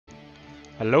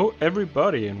Hello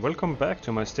everybody and welcome back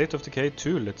to my State of Decay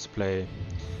 2 Let's Play.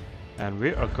 And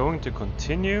we are going to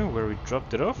continue where we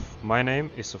dropped it off. My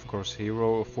name is of course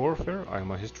Hero of Warfare.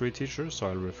 I'm a history teacher, so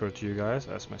I'll refer to you guys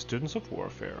as my students of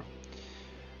warfare.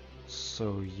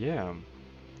 So yeah,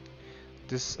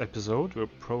 this episode we're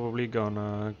probably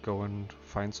gonna go and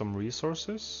find some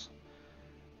resources,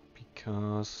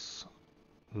 because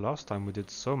last time we did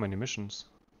so many missions.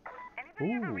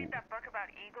 Anybody ever read that book about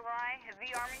Eagle Eye,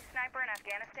 the army sniper in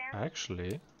Afghanistan?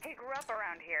 Actually, He grew up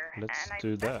around here, let's and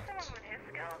do I that. bet someone with his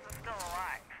skills is still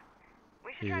alive.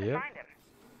 We should try to find him.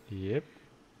 Yep.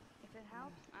 If it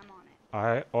helps, I'm on it.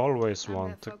 I always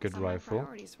want a good rifle.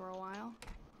 Priorities for a while.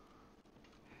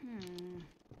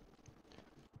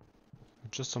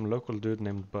 Just some local dude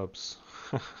named Bubs.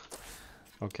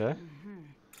 Okay.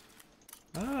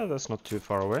 Ah, that's not too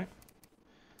far away.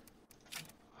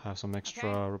 Have some extra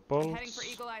I'm bolts. heading for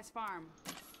Eagle Eye's farm.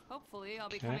 Hopefully, I'll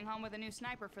be coming home with a new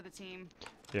sniper for the team.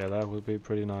 Yeah, that would be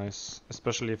pretty nice,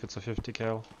 especially if it's a 50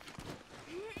 cal.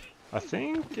 I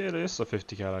think it is a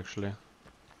 50 cal actually.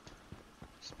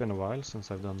 It's been a while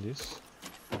since I've done this.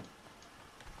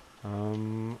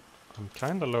 I'm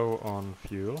kinda low on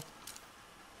fuel,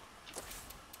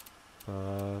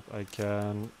 but I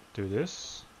can do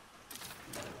this,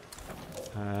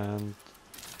 and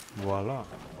voila.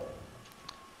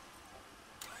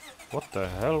 What the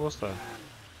hell was that?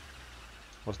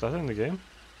 Was that in the game?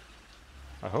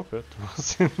 I hope it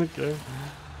was in the game.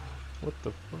 What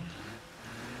the fuck?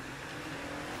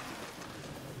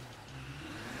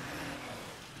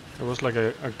 It was like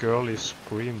a girly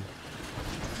scream.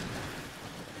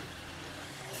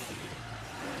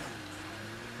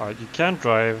 You can't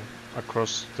drive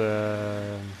across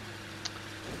the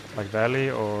like valley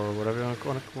or whatever you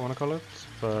wanna call it,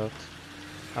 but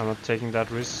I'm not taking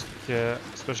that risk,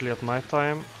 especially at night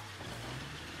time.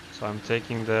 So I'm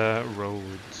taking the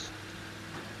road.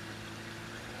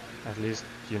 At least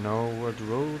you know where the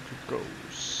road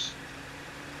goes.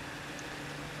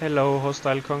 Hello,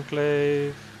 hostile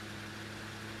conclave.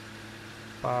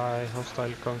 Bye,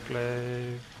 hostile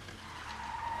conclave.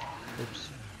 Oops.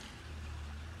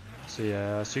 So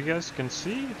yeah, as you guys can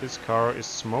see, this car is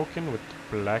smoking with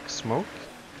black smoke.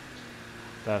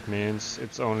 That means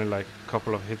it's only like a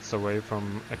couple of hits away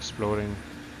from exploding.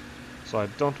 So I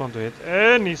don't want to hit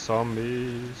any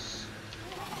zombies.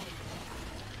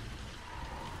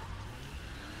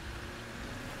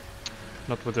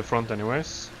 Not with the front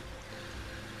anyways.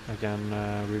 I can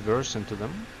reverse into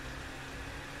them.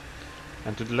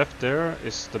 And to the left there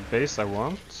is the base I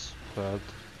want, but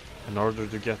in order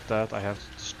to get that I have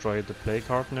to destroy the plague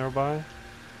heart nearby,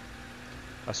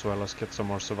 as well as get some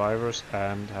more survivors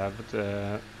and have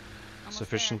the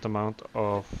sufficient amount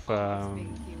of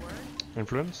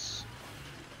influence.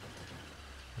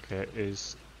 Okay,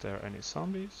 is there any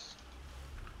zombies?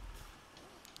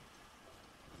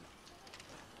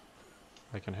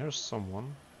 I can hear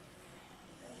someone.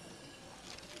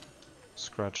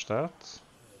 Scratch that.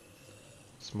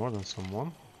 It's more than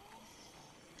someone.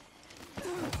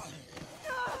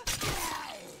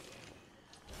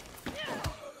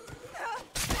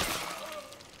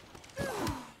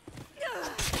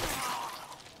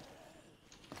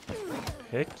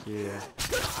 Heck yeah.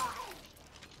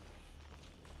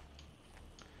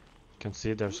 You can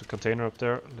see there's a container up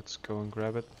there. Let's go and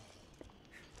grab it.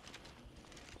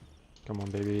 Come on,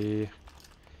 baby.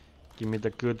 Give me the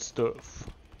good stuff.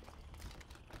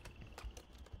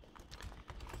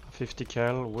 50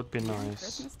 cal would be nice.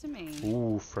 Christmas to me.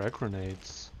 Ooh, frag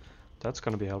grenades. That's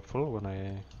gonna be helpful when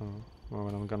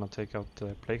when I'm gonna take out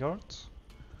the plague hearts.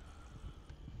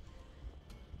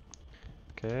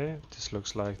 Okay, this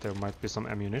looks like there might be some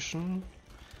ammunition.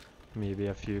 Maybe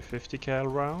a few 50 cal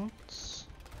rounds.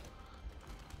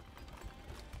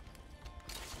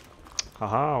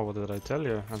 Haha, what did I tell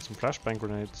you? And some flashbang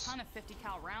grenades. Ton of 50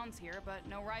 cal rounds here, but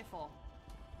no rifle.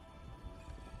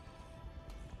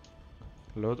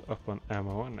 Load up on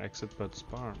ammo and exit Bud's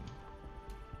barn.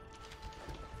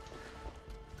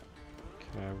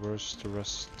 Okay, where's the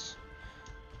rest?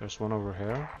 There's one over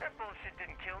here. That bullshit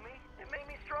didn't kill me. It made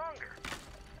me stronger.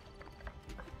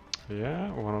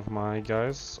 Yeah, one of my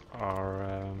guys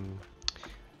are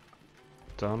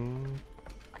done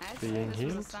being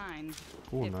healed.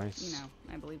 Oh, nice. You know,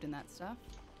 I believed in that stuff.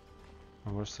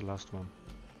 And where's the last one?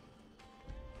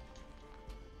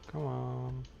 Come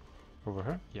on. Over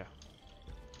here? Yeah.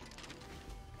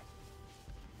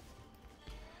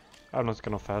 I'm not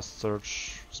gonna fast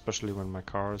search, especially when my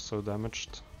car is so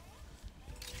damaged.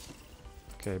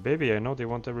 Okay, baby, I know they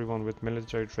want everyone with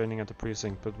military training at the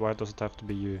precinct, but why does it have to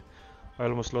be you? I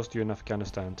almost lost you in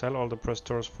Afghanistan. Tell all the press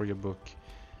tours for your book.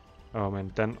 Oh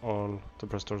man, then all the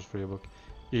press stores for your book.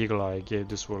 Eagle Eye gave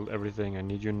this world everything. I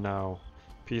need you now.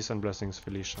 Peace and blessings,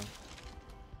 Felicia.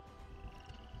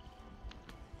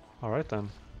 Alright then.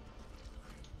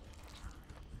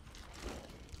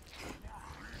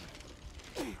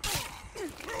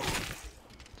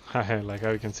 I like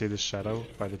how you can see the shadow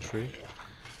by the tree.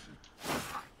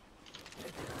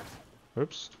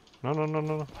 Oops. No, no, no,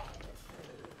 no, no.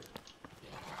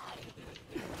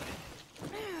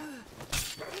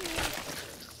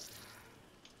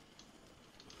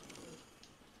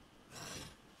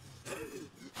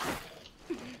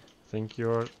 Think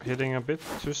you're hitting a bit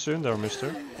too soon there,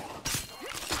 mister.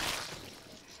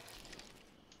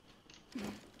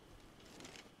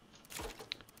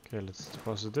 Okay, let's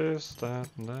deposit this, that,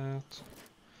 and that,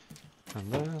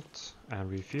 and that, and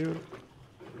refuel.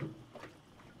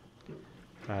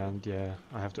 And yeah,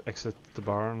 I have to exit the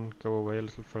barn, go away a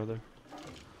little further.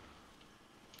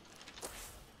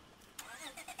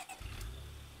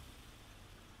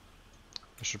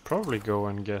 I should probably go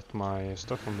and get my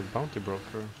stuff from the bounty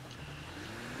broker.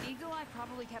 Eagle Eye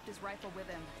probably kept his rifle with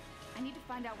him. I need to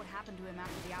find out what happened to him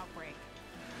after the outbreak.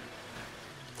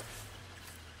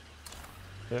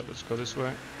 Yeah, let's go this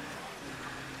way.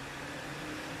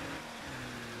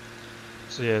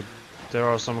 So yeah, there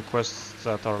are some quests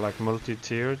that are like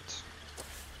multi-tiered.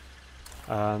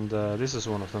 And this is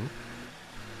one of them.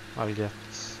 I'll get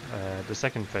the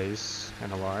second phase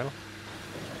in a while.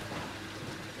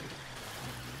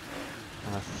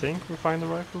 And I think we find the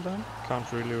rifle then?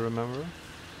 Can't really remember.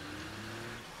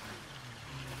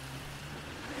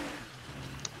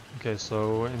 Okay,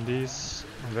 so in these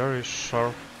very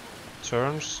sharp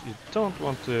turns, you don't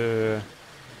want to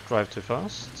drive too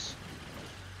fast.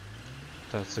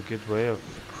 That's a good way of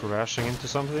crashing into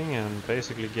something and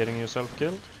basically getting yourself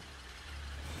killed.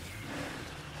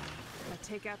 If I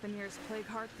take out the nearest plague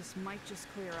heart, this might just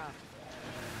clear up.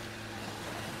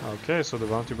 Okay, so the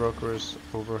bounty broker is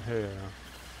over here.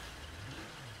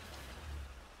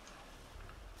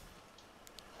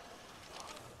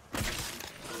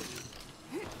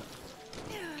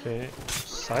 Okay,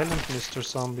 silent Mr.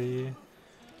 Zombie.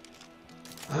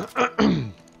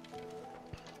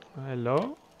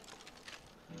 Hello?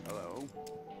 Hello.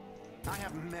 I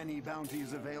have many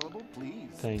bounties available, please.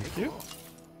 Thank you.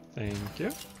 Thank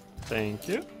you. Thank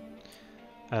you.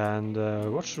 And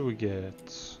what should we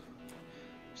get?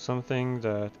 Something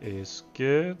that is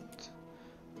good,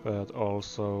 but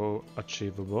also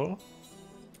achievable.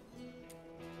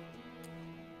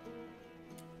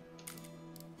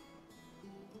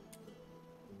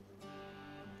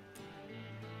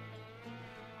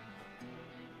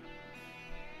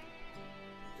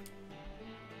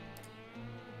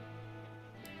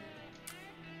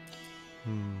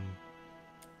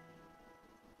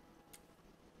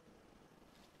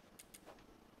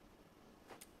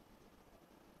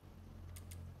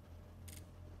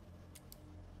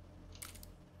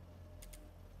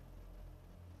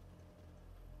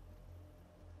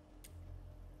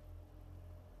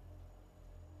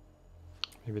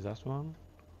 Maybe that one?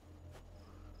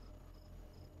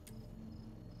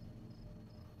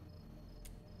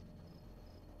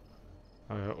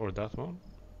 Or that one?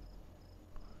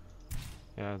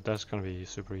 Yeah, that's gonna be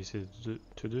super easy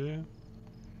to do.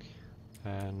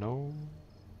 No.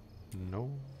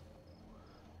 No.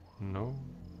 No.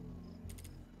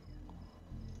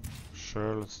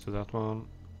 Sure, let's do that one.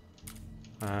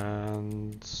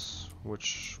 And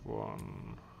which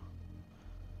one?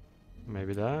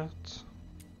 Maybe that?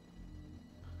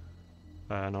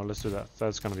 No, let's do that.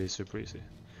 That's gonna be super easy.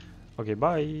 Okay,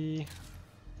 bye!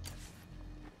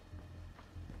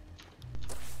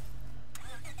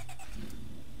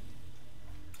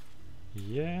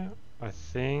 Yeah, I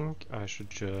think I should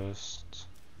just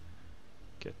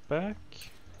get back.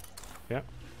 Yeah.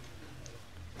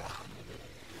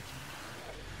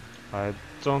 I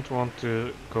don't want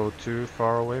to go too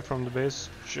far away from the base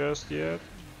just yet.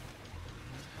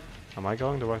 Am I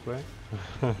going the right way?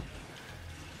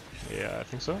 Yeah, I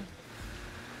think so.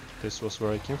 This was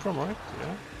where I came from, right?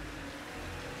 Yeah.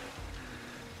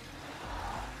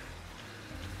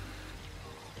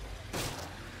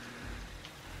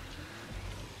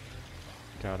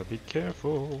 Gotta be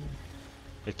careful.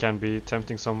 It can be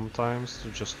tempting sometimes to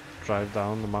just drive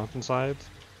down the mountainside,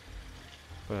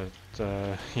 but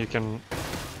you can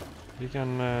you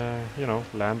know,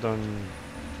 land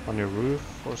on your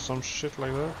roof or some shit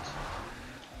like that.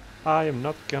 I am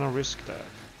not gonna risk that.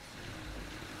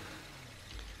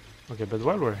 Okay, but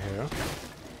while we're here,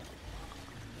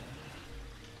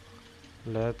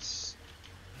 let's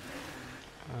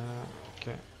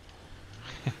okay.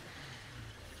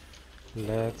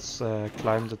 Let's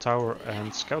climb the tower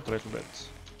and scout a little bit.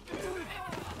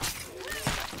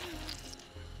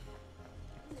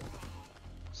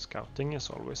 Scouting is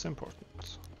always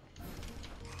important.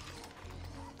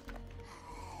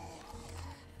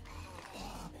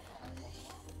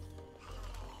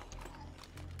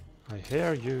 I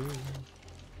hear you.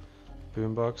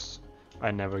 Boombox. I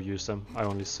never use them, I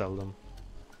only sell them.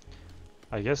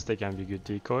 I guess they can be good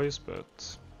decoys,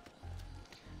 but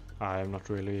I'm not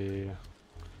really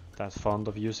that fond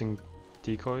of using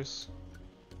decoys.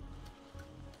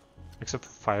 Except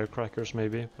for firecrackers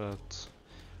maybe, but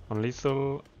on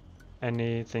lethal,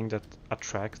 anything that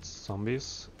attracts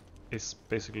zombies is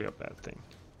basically a bad thing.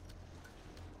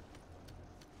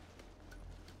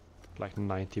 Like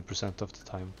 90% of the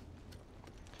time.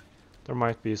 There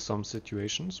might be some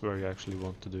situations where you actually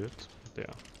want to do it, but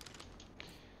yeah,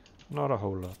 not a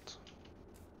whole lot.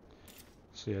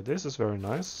 So yeah, this is very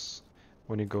nice.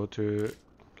 When you go to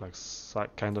like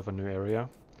kind of a new area,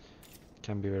 it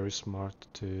can be very smart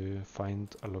to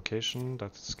find a location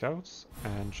that scouts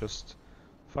and just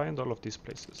find all of these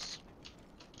places.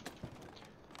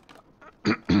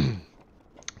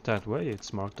 That way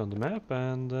it's marked on the map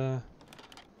and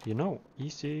you know,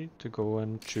 easy to go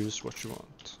and choose what you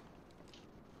want.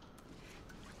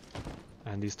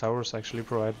 And these towers actually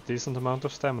provide a decent amount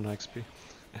of stamina XP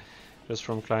just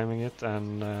from climbing it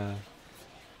and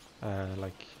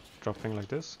like dropping like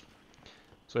this.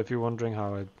 So if you're wondering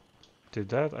how I did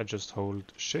that, I just hold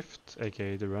shift,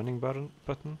 aka the running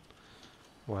button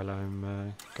while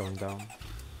I'm going down.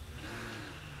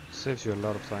 Saves you a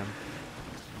lot of time.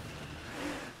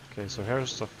 Okay, so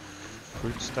here's the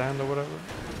fruit stand or whatever.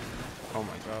 Oh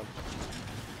my god.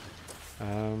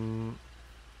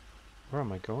 Where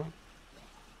am I going?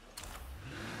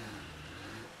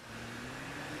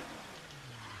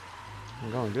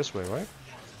 I'm going this way, right?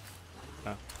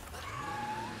 Yeah.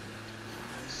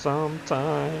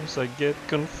 Sometimes I get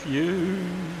confused.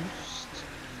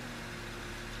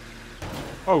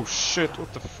 Oh shit,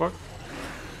 what the fuck?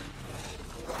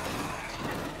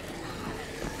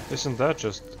 Isn't that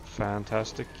just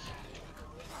fantastic?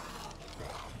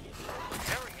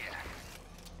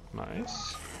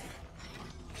 Nice.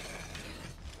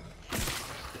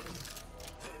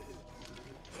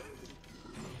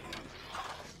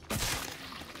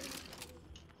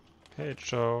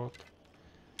 Headshot.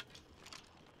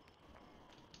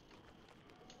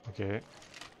 Okay.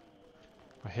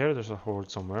 I hear there's a horde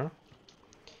somewhere.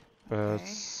 But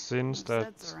since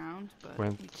that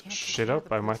went shit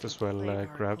up, I might as well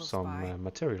grab some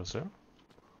materials here.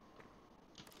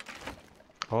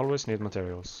 Always need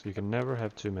materials. You can never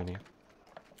have too many.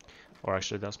 Or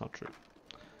actually that's not true.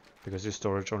 Because your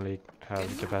storage only have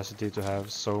the capacity to have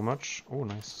so much. Oh,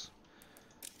 nice.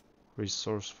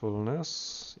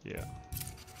 Resourcefulness, yeah.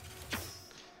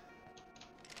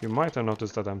 You might have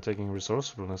noticed that I'm taking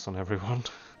resourcefulness on everyone.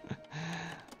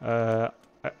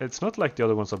 It's not like the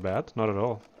other ones are bad, not at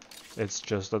all. It's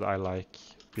just that I like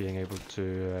being able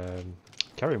to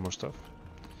carry more stuff.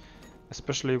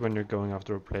 Especially when you're going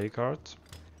after a play card.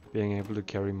 Being able to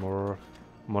carry more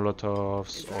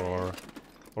Molotovs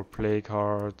or play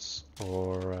cards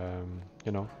or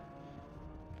you know,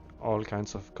 all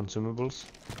kinds of consumables.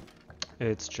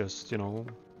 It's just, you know,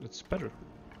 it's better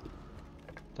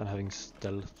than having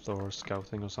stealth or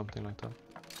scouting or something like that.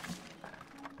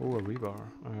 Oh, a rebar.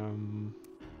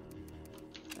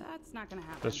 That's not gonna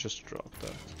happen. Let's just drop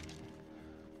that.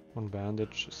 One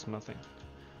bandage is nothing.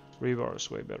 Rebar is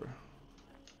way better.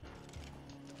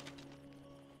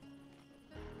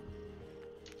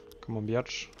 Come on,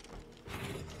 biatch.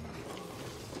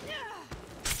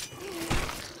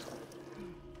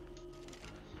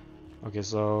 Okay,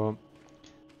 so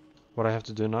what I have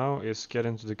to do now is get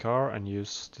into the car and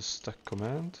use the stuck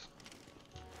command.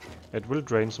 It will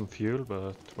drain some fuel,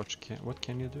 but what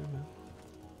can you do, man?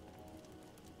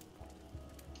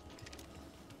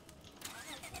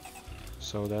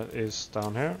 So that is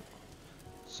down here.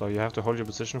 So you have to hold your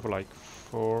position for like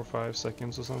 4 or 5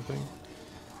 seconds or something.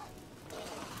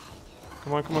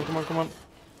 Come on, come on, come on, come on.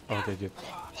 Okay, good.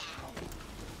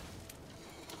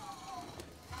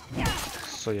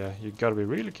 So yeah, you gotta be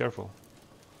really careful.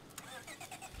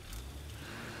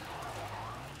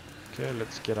 Okay,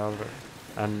 let's get out of here.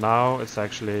 And now it's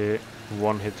actually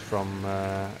one hit from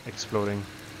exploding.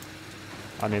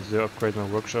 I need to upgrade my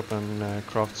workshop and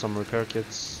craft some repair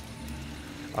kits.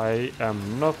 I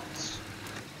am not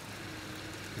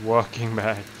walking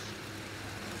back.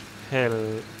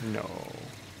 Hell no.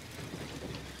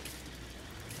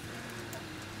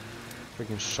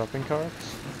 Freaking shopping cart?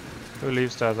 Who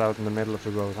leaves that out in the middle of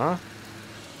the road, huh?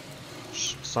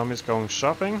 Zombies going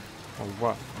shopping? Or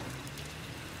what?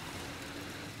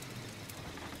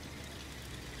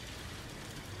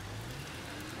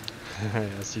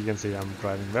 As you can see, I'm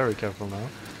driving very careful now.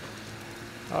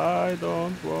 I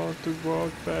don't want to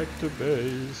walk back to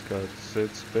base, cause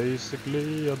it's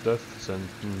basically a death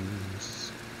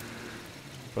sentence.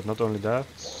 But not only that,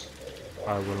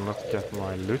 I will not get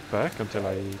my loot back until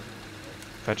I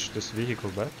fetch this vehicle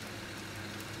back.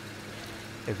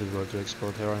 If it were to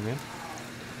explode here, I mean.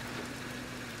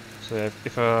 So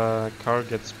if a car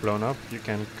gets blown up, you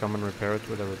can come and repair it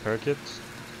with a repair kit.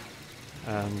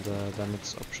 And then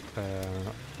it's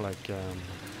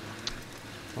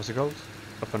what's it called?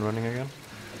 Up and running again.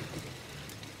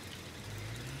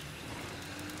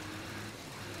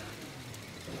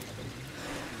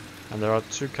 And there are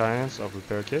two kinds of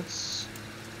repair kits.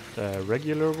 The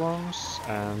regular ones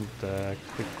and the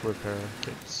quick repair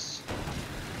kits.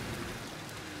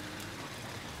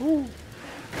 Ooh.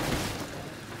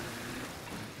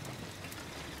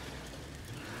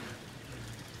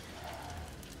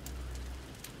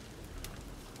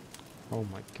 Oh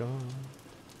my god.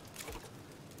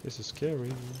 This is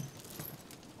scary.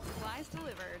 Supplies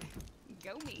delivered.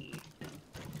 Go me.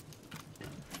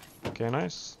 Okay,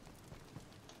 nice.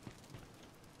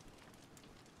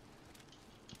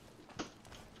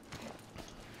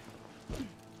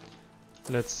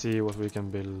 Let's see what we can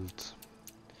build.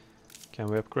 Can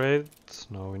we upgrade?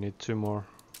 No, we need 2 more.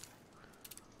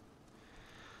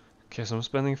 Okay, so I'm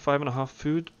spending 5.5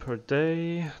 food per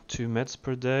day, 2 meds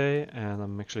per day, and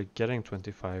I'm actually getting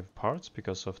 25 parts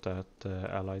because of that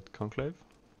allied conclave.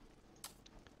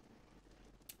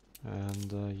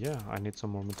 And yeah, I need some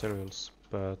more materials,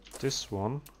 but this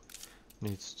one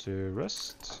needs to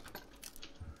rest.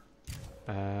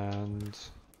 And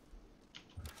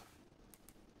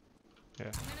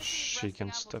yeah, she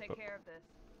can step up.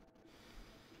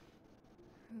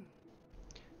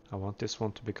 I want this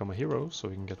one to become a hero, so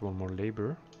we can get 1 more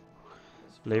labor.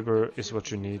 Labor is what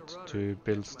you need to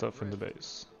build stuff in the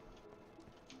base.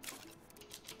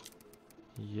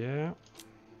 Yeah.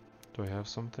 Do I have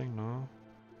something? No.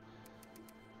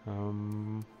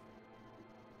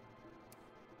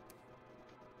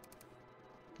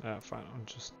 Fine, I'll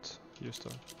just use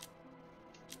that.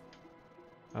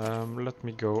 Let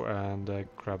me go and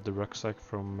grab the rucksack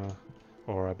from,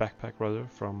 or a backpack rather,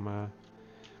 from,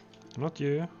 not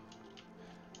you.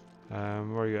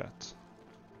 Where are you at?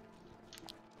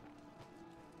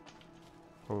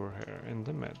 Over here in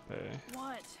the med bay.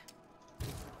 What?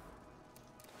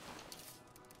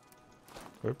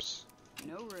 Oops.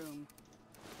 No room.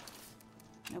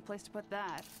 No place to put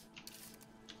that.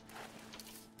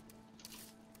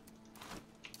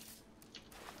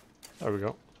 There we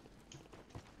go.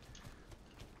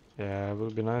 Yeah, it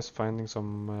would be nice finding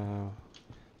some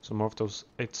more of those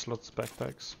 8 slots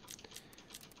backpacks.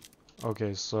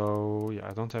 Okay, so yeah,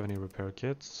 I don't have any repair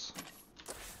kits,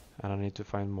 and I need to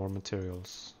find more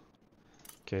materials.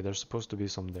 Okay, there's supposed to be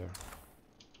some there.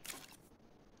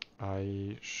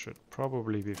 I should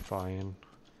probably be fine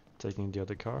taking the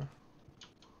other car.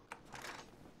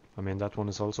 I mean, that one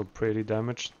is also pretty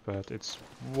damaged, but it's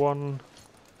 1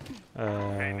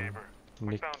 Hey neighbor, we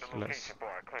nick found a less. location for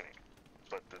our clinic,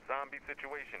 but the zombie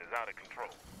situation is out of control.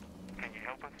 Can you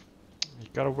help us? You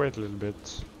gotta wait a little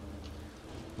bit.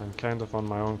 I'm kind of on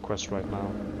my own quest right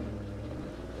now.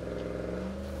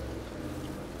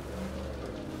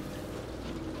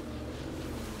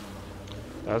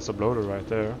 That's a bloater right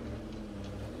there.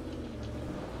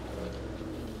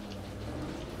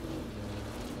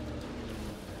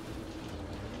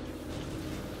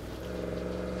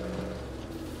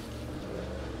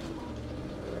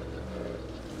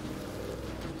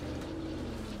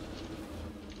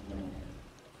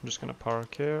 I'm just gonna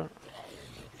park here.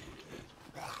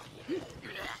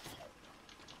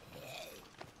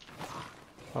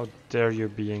 How dare you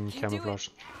being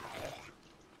camouflaged?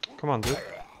 Come on, dude.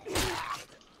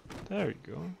 There you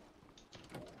go.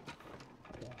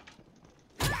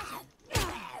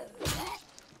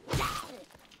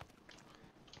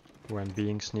 When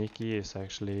being sneaky is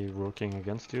actually working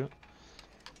against you.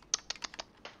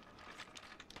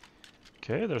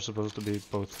 Okay, there's supposed to be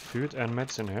both food and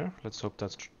meds in here. Let's hope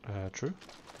that's true.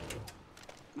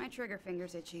 My trigger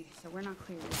finger's itchy, so we're not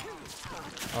clear yet.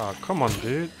 Oh, come on,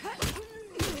 dude.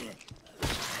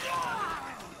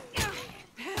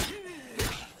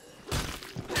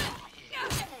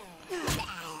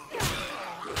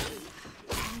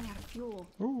 Running out of fuel.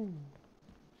 Ooh.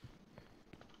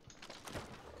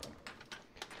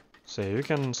 So you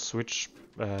can switch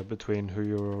between who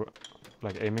you're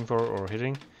like aiming for or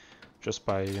hitting just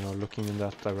by, you know, looking in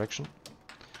that direction.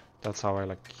 That's how I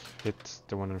like hit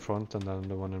the one in front and then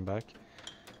the one in back,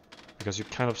 because you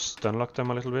kind of stun lock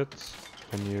them a little bit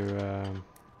when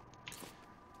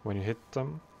you hit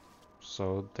them.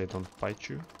 so they don't bite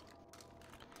you.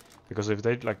 Because if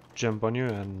they like jump on you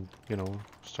and, you know,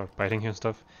 start biting you and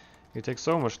stuff, you take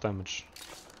so much damage.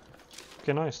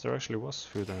 Okay, nice, there actually was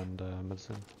food and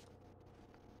medicine.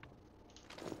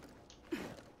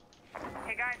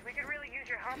 Hey guys, we could really use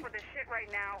your help with this shit right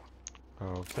now.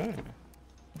 Okay.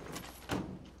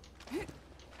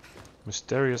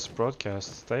 Mysterious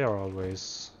broadcasts, they are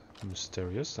always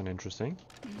mysterious and interesting.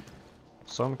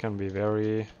 Some can be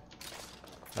very,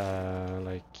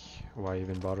 like, why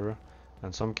even bother?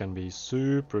 And some can be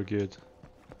super good.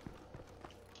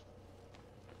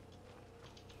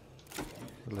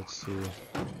 Let's see.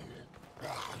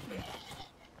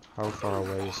 How far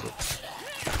away is it?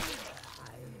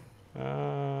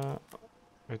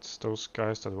 It's those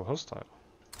guys that were hostile.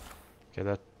 Okay,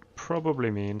 that probably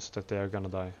means that they are gonna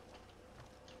die.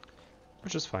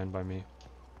 Which is fine by me.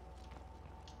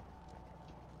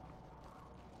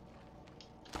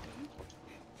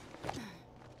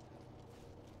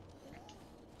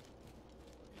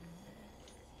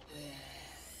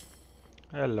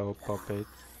 Hello, puppet.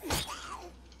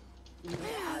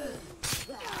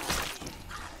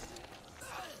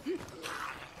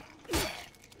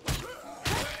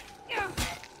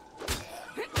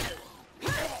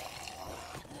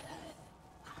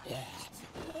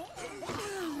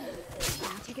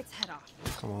 Take its head off.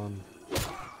 Come on.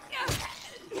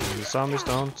 And the zombies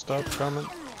don't stop coming.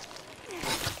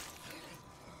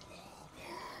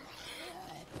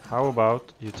 How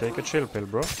about you take a chill pill,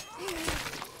 bro?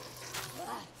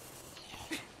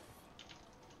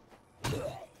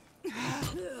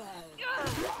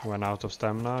 When out of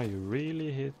stamina, you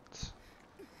really hit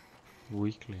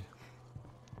weakly.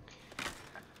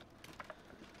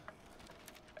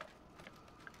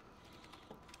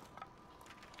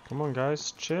 Come on,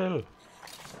 guys, chill.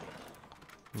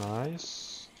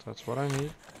 Nice, that's what I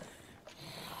need.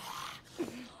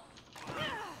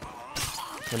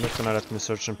 You're not gonna let me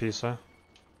search in peace, huh?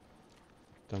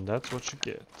 Then that's what you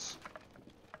get.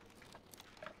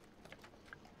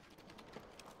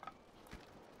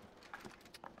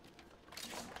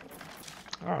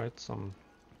 Alright, some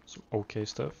okay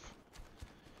stuff.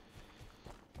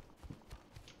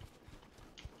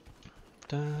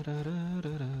 Da da da da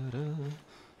da da.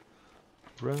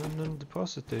 Run and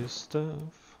deposit this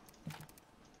stuff.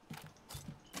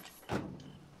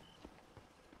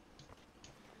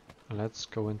 Let's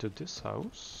go into this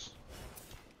house.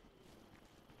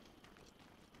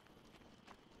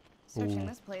 Searching Ooh.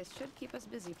 this place should keep us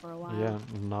busy for a while. Yeah,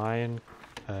 9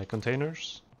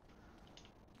 containers.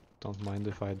 Don't mind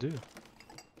if I do.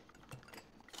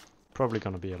 Probably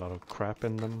gonna be a lot of crap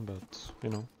in them, but you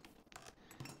know,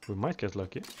 we might get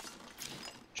lucky.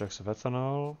 Jugs of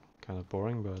ethanol, kind of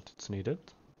boring, but it's needed.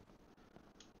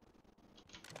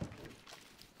 I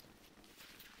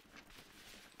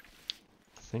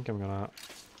think I'm gonna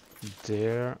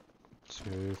dare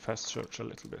to fast search a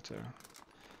little bit here.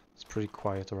 It's pretty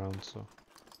quiet around, so.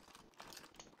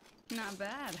 Not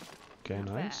bad. Okay,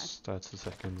 Not nice. That's the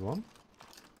second one.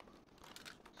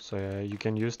 So you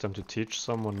can use them to teach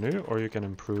someone new, or you can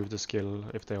improve the skill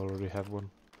if they already have one.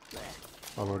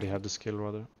 Already have the skill,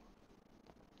 rather.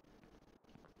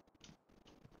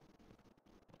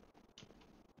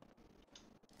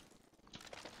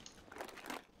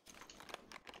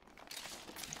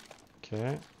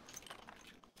 Okay.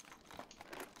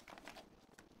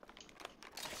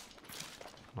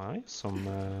 Nice,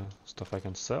 some stuff I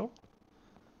can sell.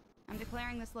 I'm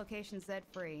declaring this location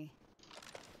Z-free.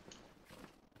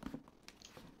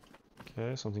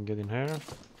 Okay, something good in here.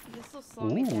 This'll slow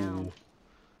me down.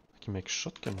 I can make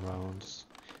shotgun rounds.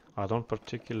 I don't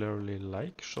particularly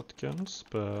like shotguns,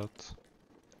 but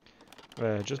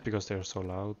just because they are so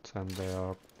loud and they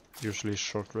are usually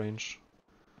short range.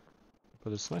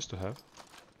 But it's nice to have.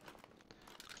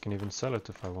 I can even sell it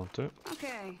if I want to.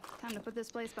 Okay, time to put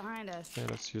this place behind us. Okay,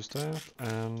 let's use that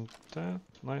and that.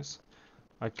 Nice.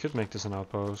 I could make this an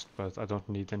outpost, but I don't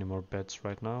need any more beds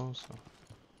right now, so.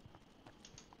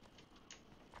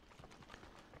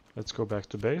 Let's go back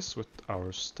to base with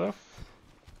our stuff.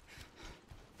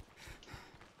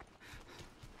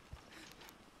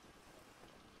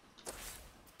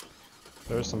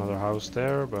 There's another house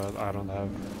there, but I don't have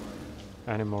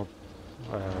any more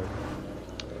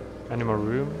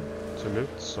room to loot,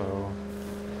 so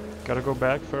gotta go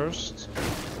back first.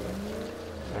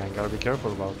 And gotta be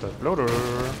careful about that bloater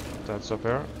that's up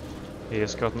here. He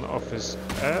has gotten off his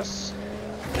ass.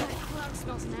 That cloud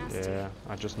smells nasty. Yeah,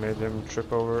 I just made him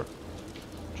trip over,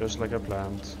 just like I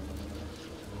planned.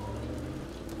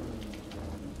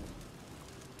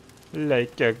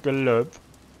 Like a glove.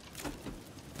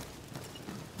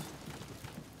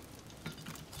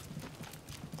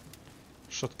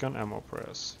 Shotgun ammo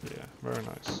press. Yeah, very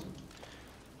nice.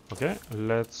 Okay,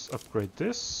 let's upgrade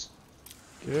this.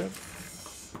 Good.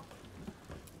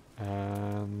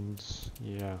 And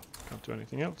yeah, can't do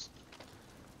anything else.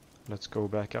 Let's go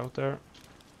back out there.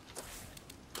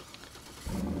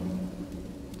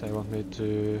 They want me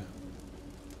to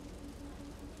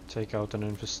take out an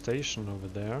infestation over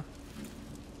there.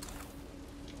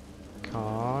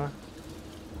 Car.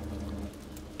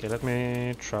 Okay, let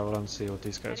me travel and see what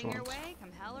these guys Heading your want. way,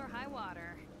 come hell or high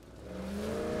water.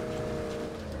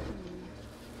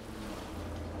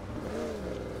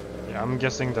 Yeah, I'm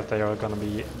guessing that they are gonna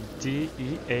be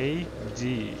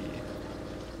D-E-A-D.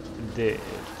 Dead.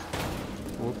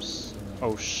 Whoops.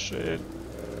 Oh shit.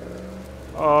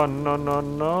 Oh no no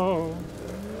no.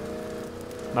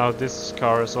 Now this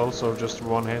car is also just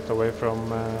one hit away from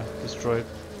destroyed.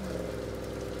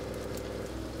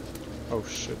 Oh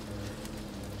shit.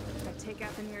 If I take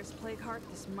out the nearest plague heart,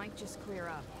 this might just clear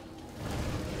up.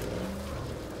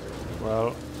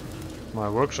 Well, my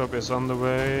workshop is on the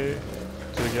way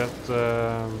to get...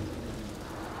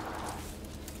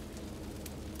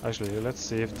 Actually, let's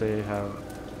see if they have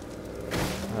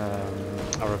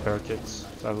a repair kit.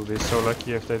 That would be so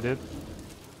lucky if they did.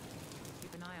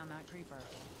 Keep an eye on that creeper.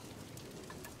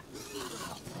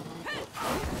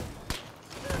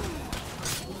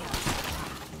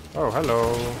 Oh,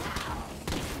 hello.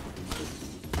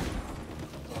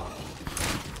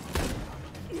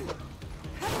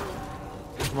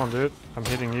 Come on, dude. I'm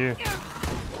hitting you.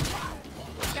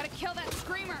 Gotta kill that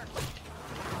screamer!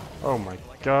 Oh my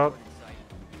god.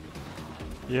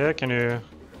 Yeah, can you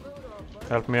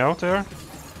help me out here?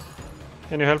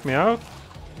 Can you help me out?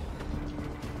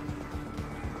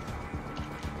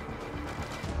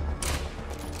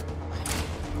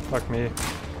 Fuck me.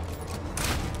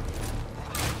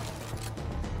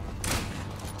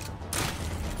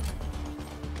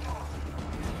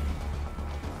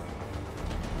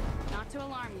 Not to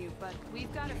alarm you, but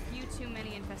we've got a few too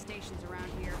many infestations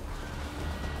around here.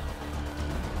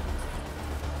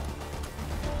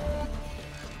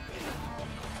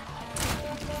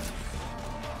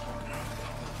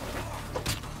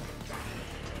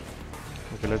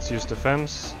 Okay, let's use the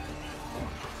fence.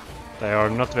 They are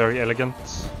not very elegant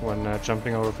when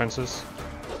jumping over fences.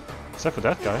 Except for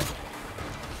that guy.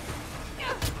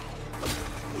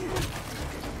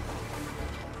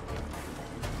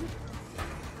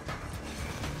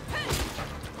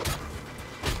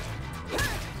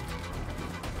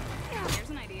 Here's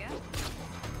an idea.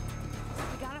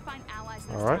 We gotta find allies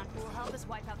this Alright. time who will help us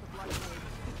wipe out the blood plague.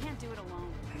 We can't do it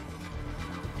alone.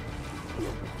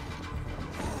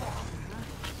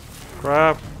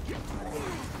 Crap!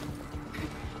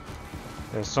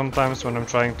 Yeah, sometimes when I'm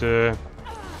trying to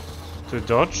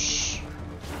dodge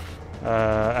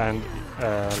and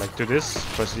like do this,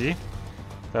 press E,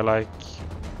 they're like,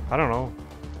 I don't know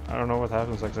what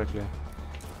happens exactly,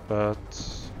 but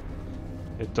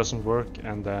it doesn't work,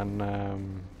 and then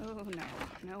Oh no,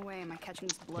 no way am I catching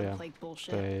this blood yeah, plague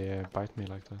bullshit. they bite me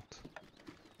like that.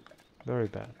 Very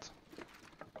bad.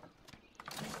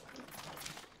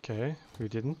 Okay, we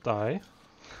didn't die.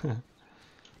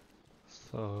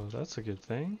 So that's a good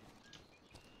thing.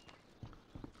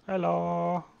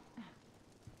 Hello?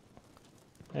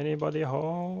 Anybody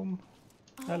home?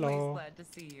 Hello? Always glad to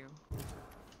see you.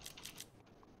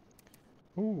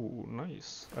 Ooh,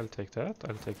 nice. I'll take that,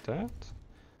 I'll take that.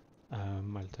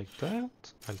 I'll take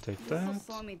that, I'll take This'll that.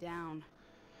 slow me down.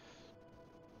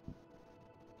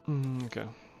 Okay.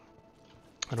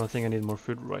 I don't think I need more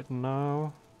food right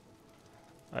now.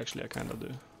 Actually, I kinda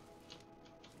do.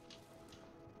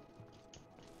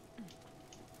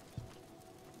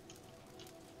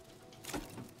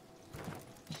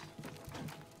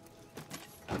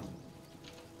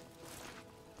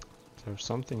 There's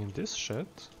something in this shed.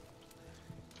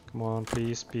 Come on,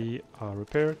 please be a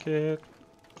repair kit.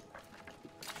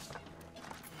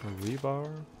 A rebar,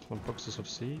 some boxes of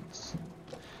seeds.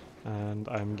 And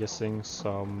I'm guessing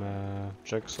some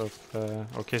jugs of,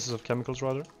 or cases of chemicals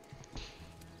rather.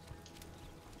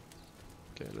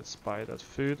 Okay, let's buy that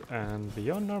food and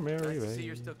be on our merry Nice to way. see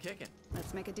you're still kicking.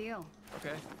 Let's make a deal.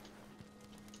 Okay.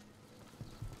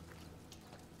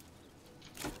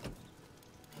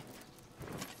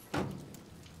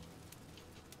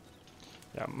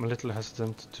 Yeah, I'm a little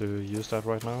hesitant to use that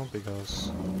right now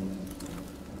because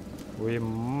we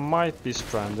might be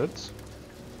stranded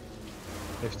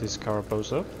if this car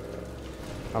blows up.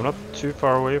 I'm not too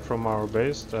far away from our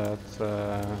base that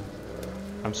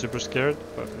I'm super scared,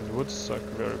 but it would suck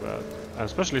very bad. And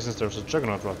especially since there's a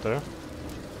juggernaut right there.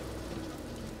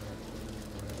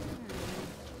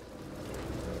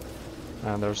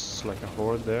 And there's like a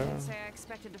horde there. Can't say I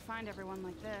expected to find everyone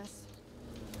like this.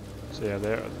 So yeah,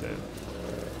 they're dead.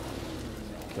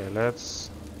 Okay, let's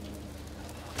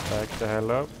back the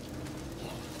hell up.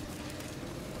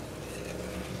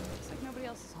 Looks like nobody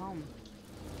else is home.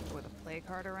 With a play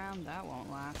card around, that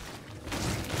won't last.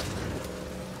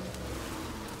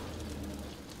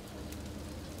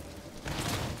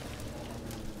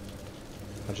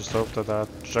 I just hope that that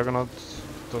juggernaut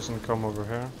doesn't come over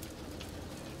here.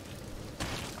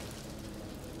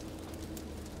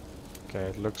 Okay,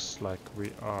 it looks like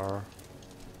we are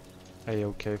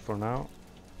a-okay for now.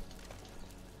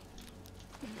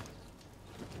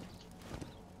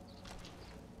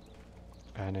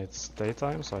 And it's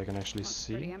daytime, so I can actually Looks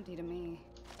pretty see. empty to me.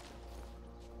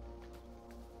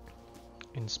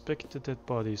 Inspect the dead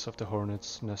bodies of the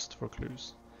hornet's nest for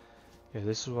clues. Yeah,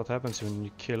 this is what happens when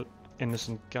you kill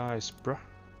innocent guys, bruh.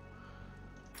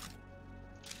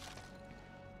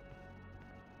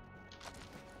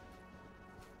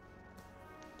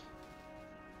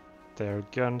 Their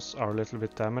guns are a little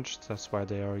bit damaged, that's why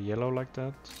they are yellow like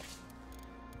that.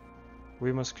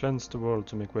 We must cleanse the world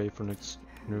to make way for its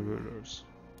new rulers.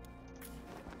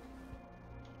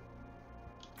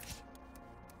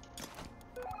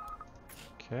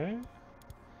 Okay,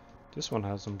 this one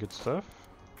has some good stuff.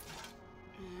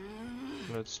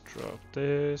 Let's drop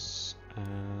this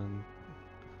and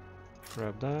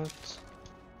grab that.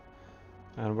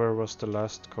 And where was the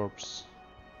last corpse?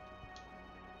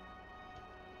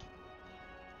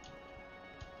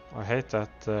 I hate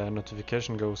that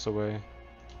notification goes away.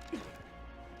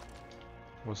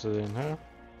 Was it in here?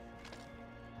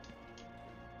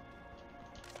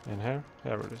 In here?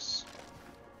 Here it is.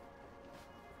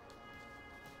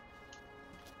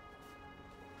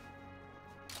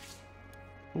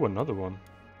 Ooh, another one.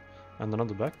 And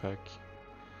another backpack.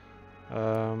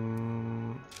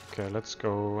 Okay, let's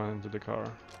go into the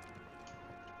car.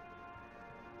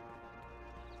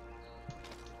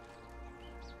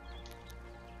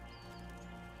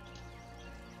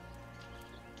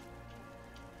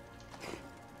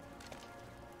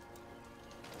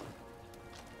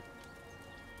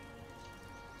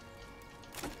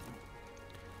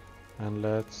 And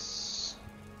let's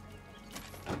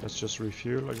just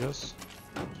refuel, I guess.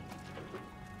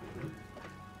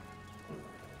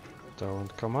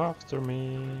 Don't come after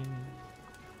me.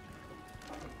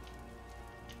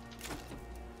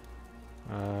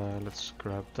 Let's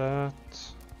grab that.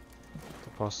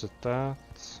 Deposit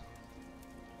that.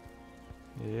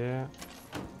 Yeah.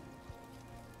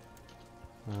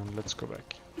 And let's go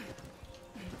back.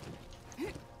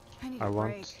 I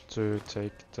want to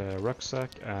take the rucksack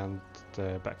and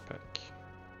the backpack.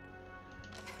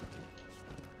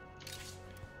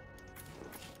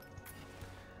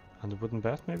 And the wooden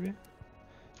bat, maybe?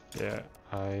 Yeah,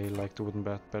 I like the wooden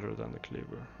bat better than the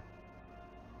cleaver.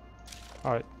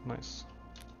 Alright, nice.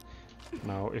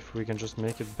 Now, if we can just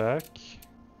make it back...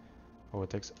 Oh, it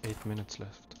takes 8 minutes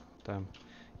left. Damn.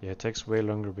 Yeah, it takes way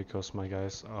longer because my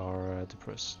guys are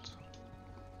depressed.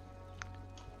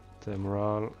 The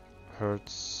morale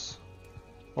hurts,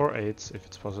 or aids if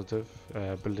it's positive,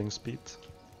 building speed.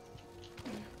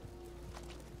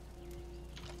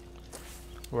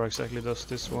 Where exactly does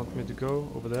this want me to go?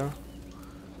 Over there?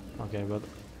 Okay, but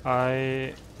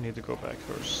I need to go back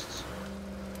first.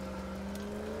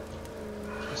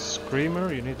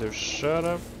 Screamer, you need to shut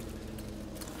up.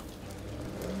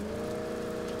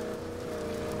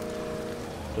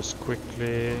 Just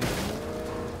quickly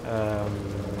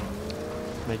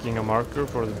making a marker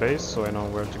for the base so I know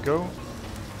where to go.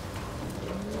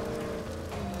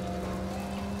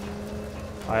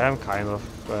 I am kind of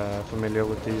familiar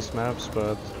with these maps,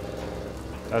 but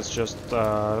that's just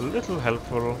a little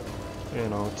helpful, you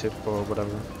know, tip or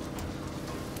whatever.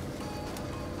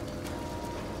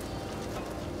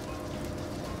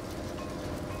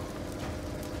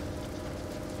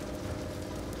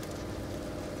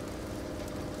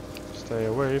 Stay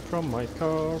away from my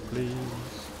car, please.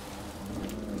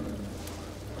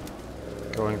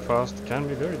 Going fast can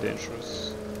be very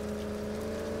dangerous.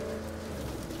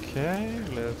 Okay,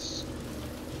 let's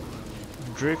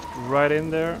drift right in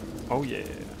there. Oh yeah.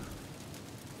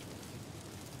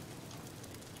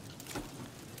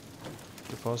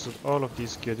 Deposit all of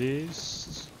these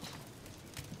goodies.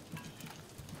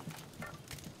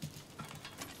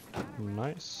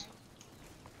 Nice.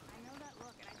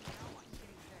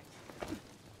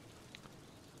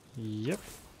 Yep.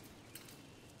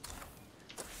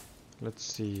 Let's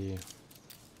see.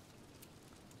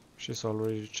 She's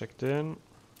already checked in.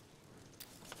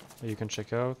 You can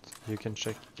check out, you can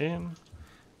check in,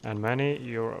 and Manny,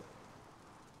 you're up.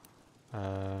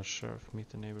 Sheriff, meet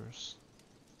the neighbors.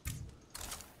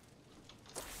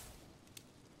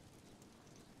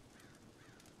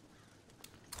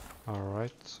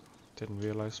 Alright, didn't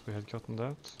realize we had gotten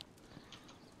that.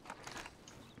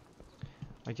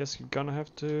 I guess you're gonna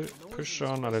have to push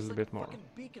on a little bit more.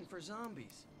 Beacon for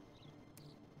zombies.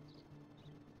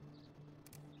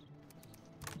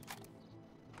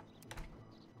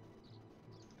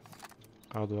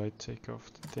 How do I take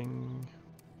off the thing?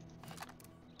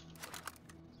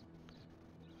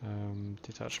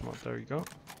 Detach mod, there you go.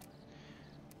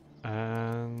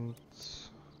 And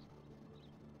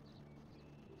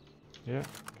yeah,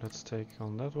 let's take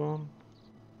on that one.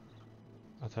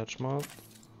 Attach mod.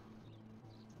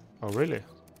 Oh really?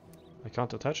 I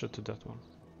can't attach it to that one.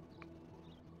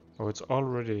 Oh, it's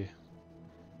already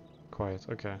quiet,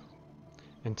 okay.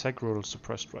 Integral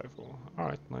suppressed rifle.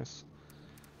 Alright, nice.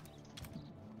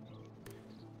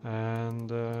 And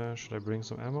should I bring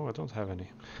some ammo? I don't have any.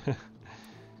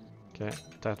 Okay,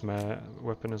 that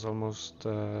weapon is almost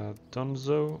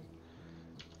donezo.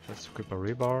 Let's equip a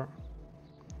rebar.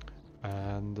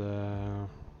 And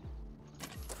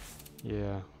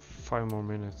yeah, 5 more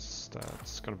minutes.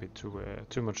 That's gonna be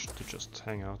too much to just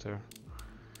hang out here.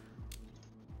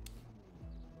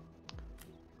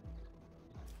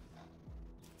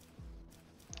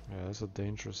 Yeah, that's a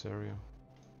dangerous area.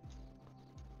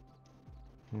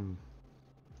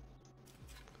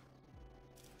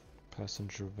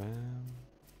 Passenger van.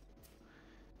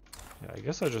 Yeah, I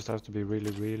guess I just have to be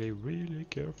really, really, really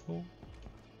careful.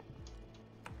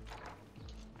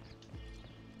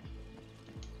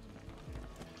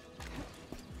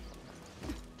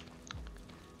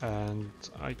 And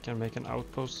I can make an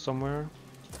outpost somewhere.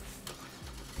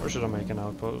 Where should I make an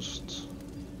outpost?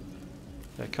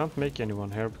 I can't make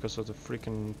anyone here because of the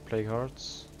freaking plague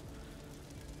hearts.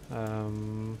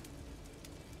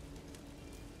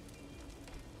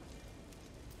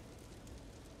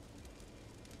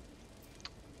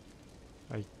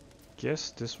 I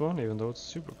guess this one, even though it's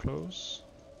super close.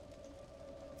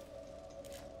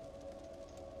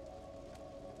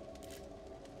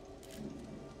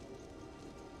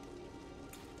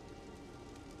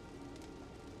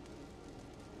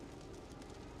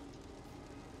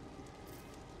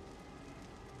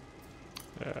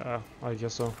 Yeah, I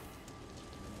guess so.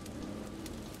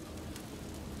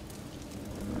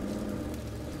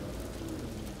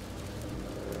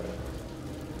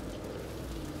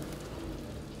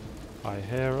 I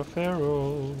hear a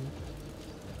feral.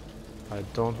 I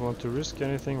don't want to risk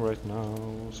anything right now,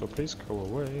 so please go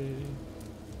away.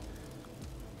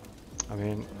 I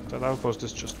mean, that outpost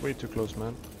is just way too close,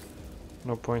 man.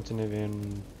 No point in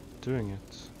even doing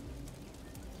it.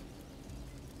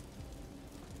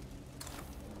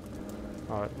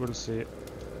 Alright, we'll see.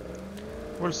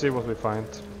 We'll see what we find.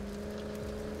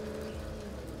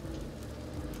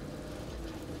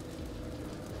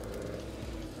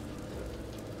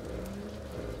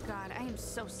 God, I am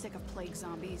so sick of plague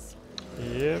zombies.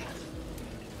 Yep.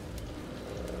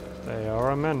 They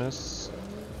are a menace.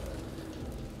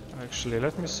 Actually,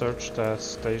 let me search that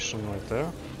station right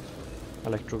there.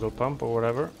 Electrical pump or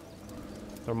whatever.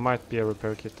 There might be a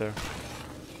repair kit there.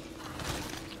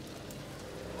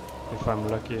 If I'm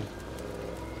lucky.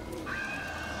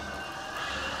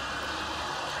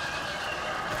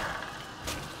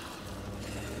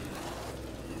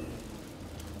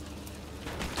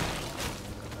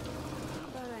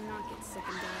 Better not get sick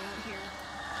and die out here.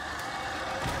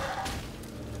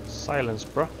 Silence,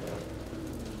 bro.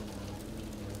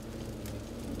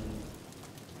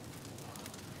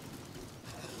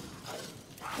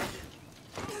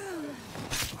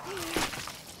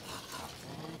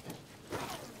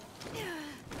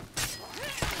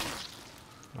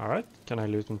 Alright, can I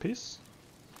loot in peace?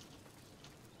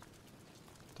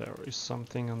 There is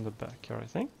something on the back here, I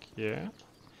think. Yeah.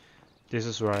 This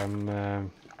is where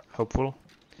I'm hopeful.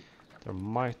 There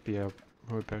might be a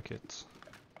repair kit.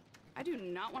 I do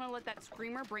not want to let that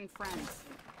screamer bring friends.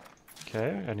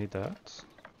 Okay, I need that.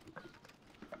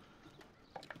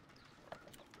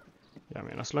 Yeah, I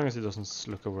mean, as long as he doesn't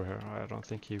look over here, I don't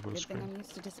think he will Good thing scream. I'm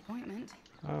used to disappointment.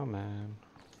 Oh man.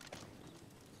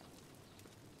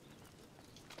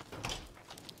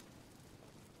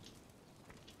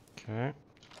 Okay.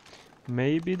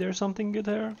 Maybe there's something good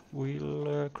here.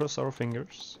 We'll cross our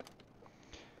fingers.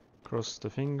 Cross the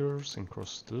fingers and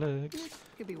cross the legs.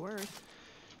 Could be worse.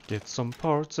 Get some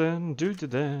parts and do the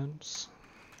dance.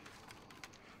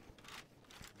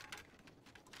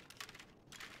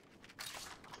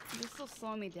 This will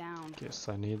slow me down. Guess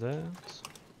I need that.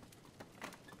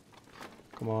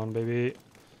 Come on, baby.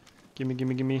 Gimme,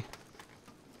 gimme, gimme.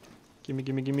 Gimme,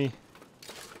 gimme, gimme.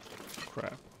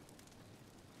 Crap.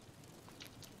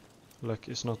 Luck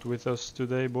is not with us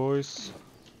today, boys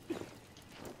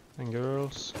and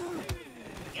girls.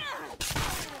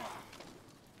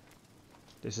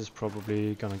 This is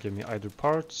probably gonna give me either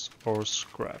parts or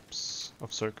scraps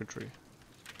of circuitry.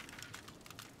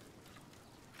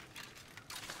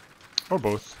 Or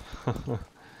both.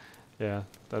 Yeah,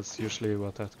 that's usually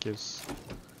what that gives.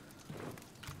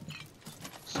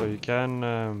 So you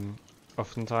can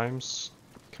oftentimes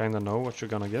kinda know what you're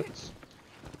gonna get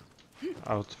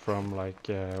out from like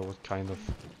what kind of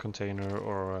container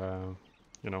or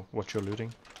you know, what you're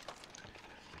looting.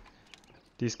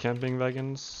 These camping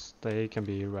wagons, they can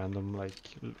be random,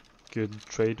 like good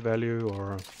trade value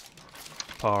or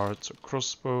parts or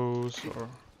crossbows or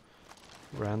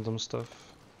random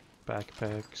stuff,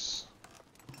 backpacks.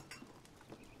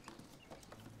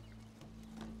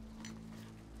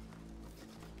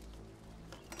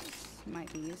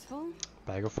 Might be useful.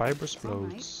 Bag of fibers All right.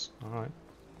 floats. Alright.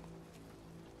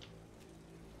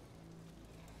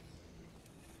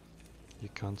 You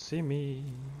can't see me.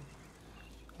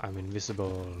 I'm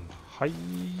invisible.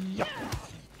 Hiya!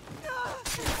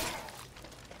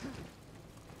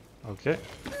 Okay.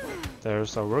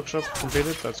 There's our workshop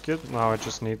completed. That's good. Now I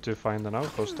just need to find an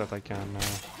outpost that I can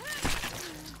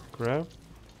grab.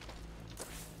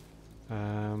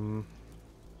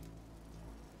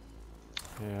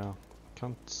 Yeah.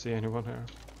 Can't see anyone here.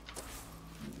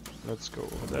 Let's go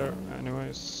over there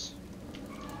anyways.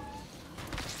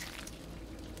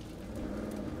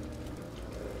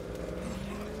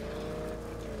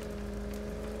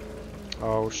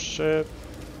 Oh shit.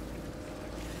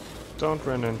 Don't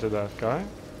run into that guy.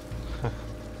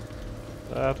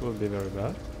 That would be very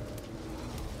bad.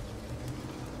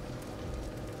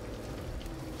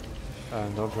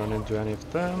 And don't run into any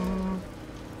of them.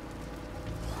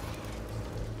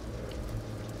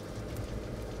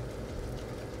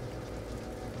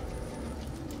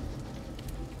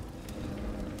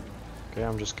 Okay,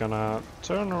 I'm just gonna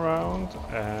turn around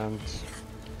and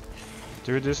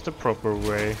do this the proper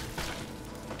way.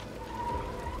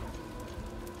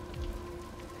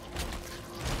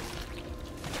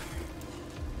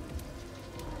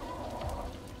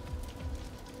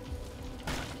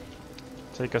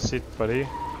 Take a seat, buddy.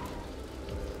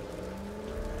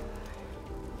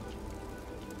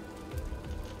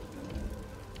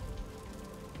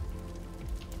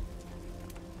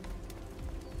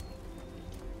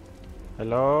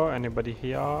 Hello, anybody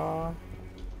here? Hell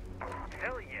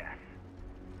yes.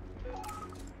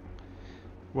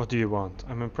 What do you want?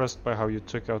 I'm impressed by how you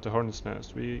took out the hornet's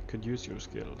nest. We could use your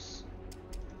skills.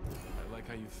 I like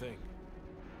how you think.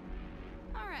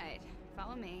 All right,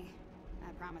 follow me.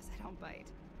 I promise I don't bite.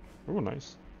 Oh,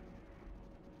 nice.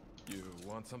 You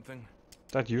want something?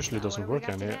 That usually What doesn't do we work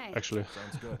got any, today? actually.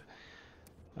 Sounds good.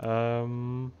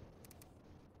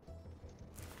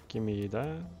 Give me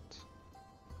that.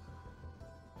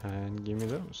 And give me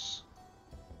those.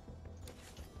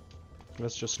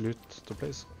 Let's just loot the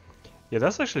place. Yeah,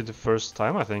 that's actually the first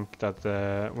time I think that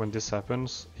when this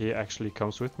happens, he actually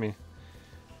comes with me.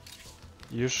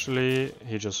 Usually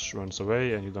he just runs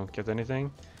away and you don't get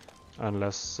anything.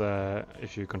 Unless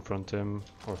if you confront him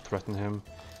or threaten him,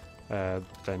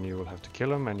 then you will have to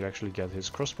kill him and you actually get his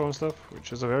crossbow and stuff,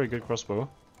 which is a very good crossbow.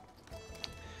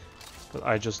 But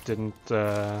I just didn't...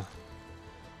 I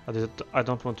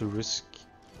don't want to risk,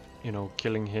 you know,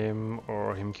 killing him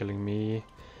or him killing me,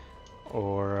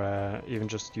 or even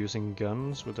just using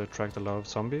guns would attract a lot of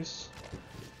zombies,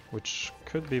 which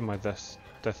could be my death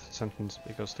sentence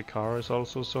because the car is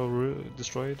also so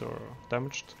destroyed or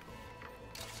damaged.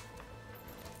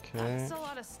 Okay. That's a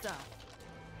lot of stuff.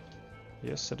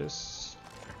 Yes, it is.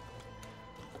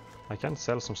 I can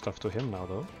sell some stuff to him now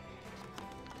though,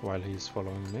 while he's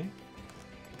following me.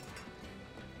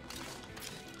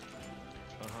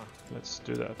 Let's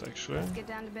do that actually. Let's get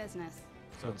down to business.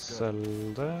 Let's sell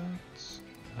that,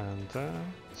 and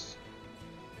that,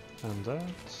 and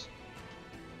that.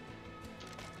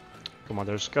 Come on,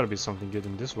 there's gotta be something good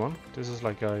in this one. This is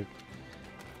like a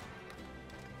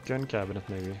gun cabinet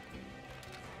maybe.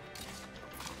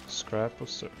 Scrap of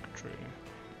circuitry.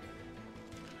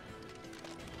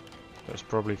 There's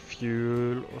probably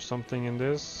fuel or something in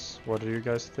this. What do you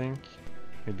guys think?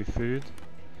 Maybe food?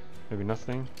 Maybe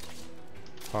nothing?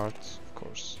 Parts, of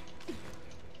course.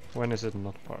 When is it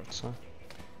not parts, huh?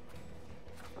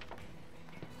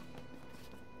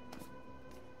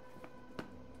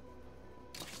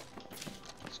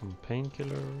 Some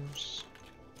painkillers.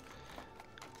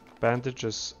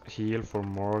 Bandages heal for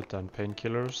more than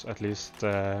painkillers, at least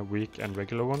weak and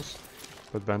regular ones.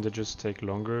 But bandages take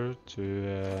longer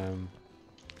to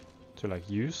like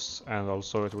use, and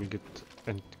also it will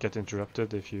get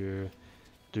interrupted if you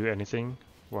do anything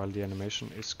while the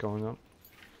animation is going on.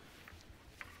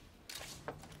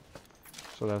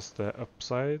 So that's the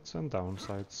upsides and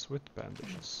downsides with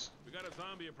bandages. We got a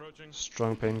zombie approaching.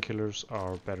 Strong painkillers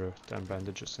are better than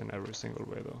bandages in every single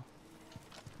way though.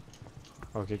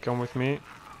 Okay, come with me.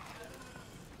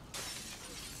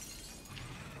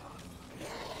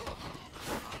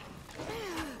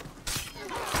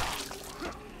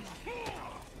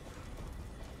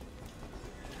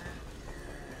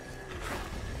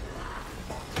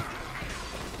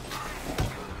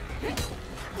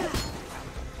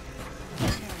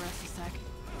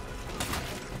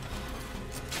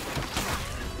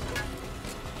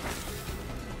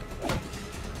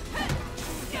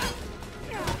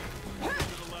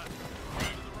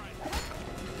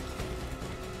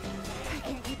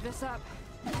 This up.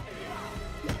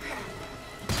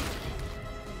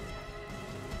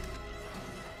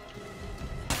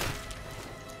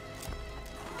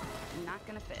 Not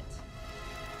gonna fit.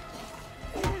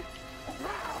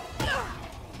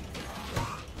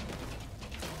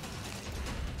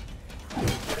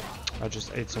 I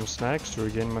just ate some snacks to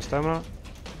regain my stamina.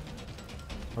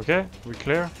 Okay, we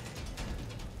clear.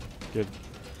 Good.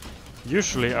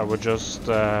 Usually I would just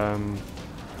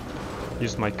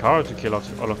use my car to kill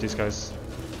all of these guys,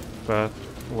 but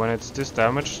when it's this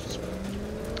damaged,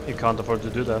 you can't afford to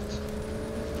do that.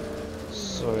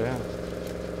 So yeah,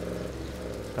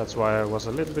 that's why I was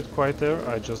a little bit quiet there.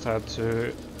 I just had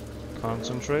to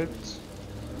concentrate,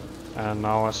 and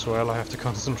now as well I have to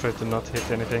concentrate to not hit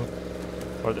anything.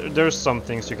 Or there's some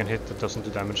things you can hit that doesn't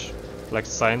do damage, like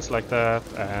signs like that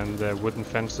and wooden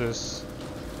fences.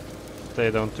 They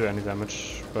don't do any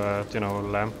damage, but you know,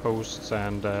 lampposts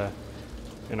and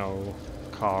you know,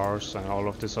 cars and all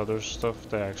of this other stuff,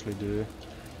 they actually do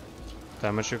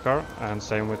damage your car. And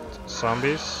same with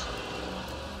zombies,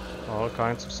 all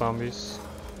kinds of zombies.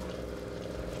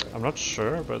 I'm not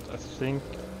sure, but I think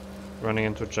running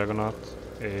into a juggernaut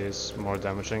is more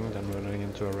damaging than running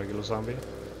into a regular zombie.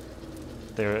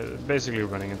 They're basically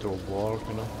running into a wall,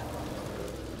 you know.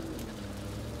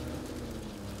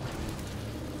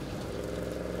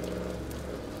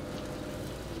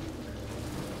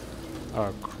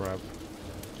 Oh crap.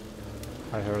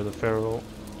 I heard the feral.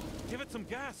 Give it some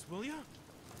gas, will ya?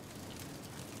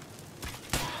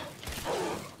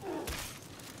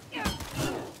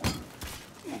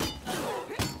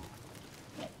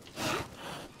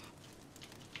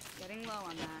 Getting low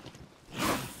on that.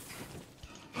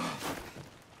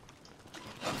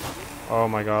 Oh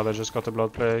my god, I just got the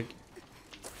blood plague.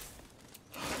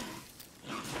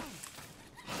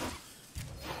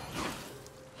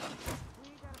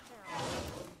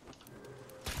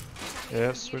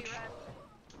 Yeah, switch.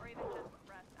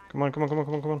 Come on, come on, come on,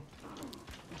 come on, come on.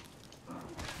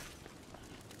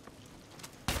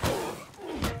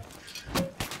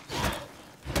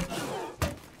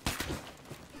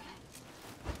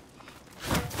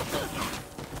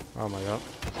 Oh my god.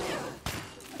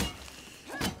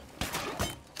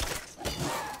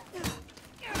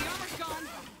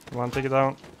 Come on, take it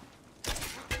down.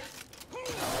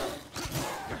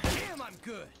 Damn, I'm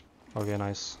good. Okay,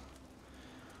 nice.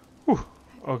 Whew.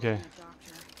 Okay.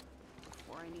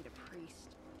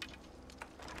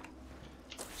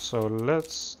 So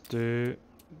let's do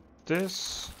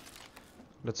this.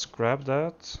 Let's grab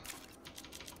that.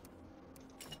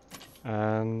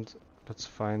 And let's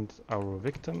find our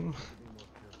victim.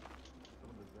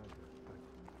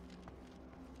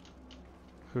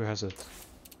 Who has it?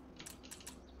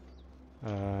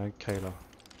 Kayla.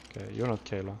 Okay, you're not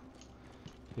Kayla.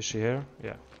 Is she here?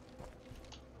 Yeah.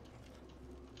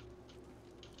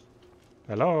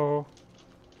 Hello?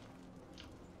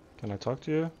 Can I talk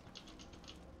to you?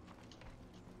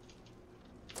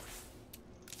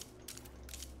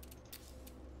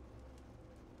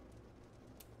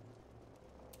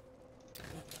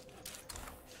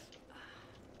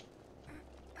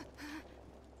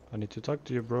 I need to talk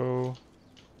to you, bro.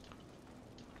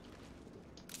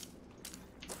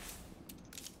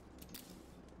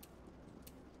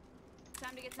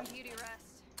 Time to get some beauty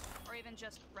rest. Or even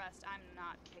just rest. I'm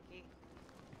not picky.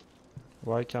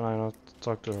 Why can I not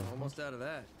talk to her? Almost out of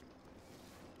that.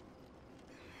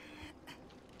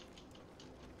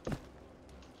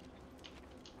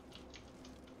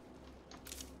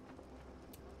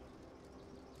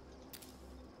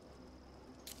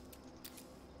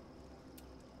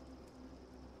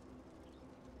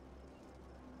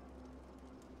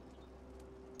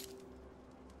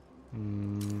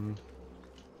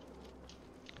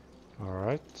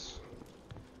 Alright.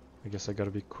 I guess I gotta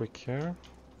be quick here.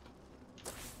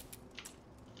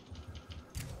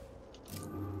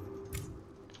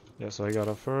 Yeah, so I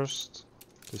gotta first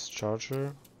discharge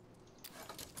her.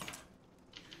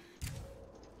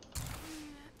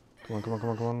 Come on, come on, come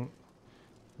on, come on.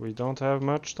 We don't have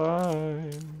much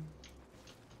time.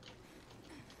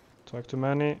 Talk to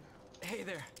Manny. Hey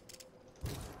there.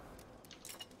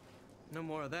 No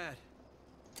more of that.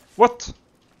 What?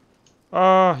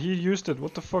 Ah, he used it.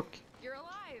 What the fuck? You're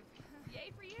alive.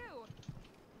 Yay for you.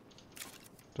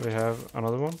 Do we have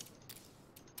another one?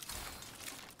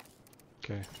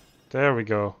 Okay. There we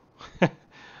go.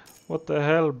 What the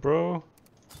hell, bro?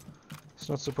 It's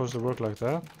not supposed to work like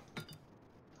that.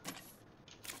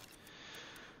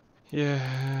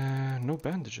 Yeah, no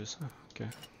bandages. Huh? Okay.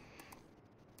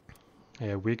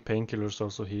 Yeah, weak painkillers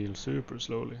also heal super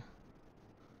slowly.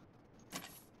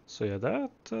 So yeah,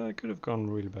 that could have gone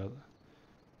really bad.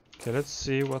 Okay, let's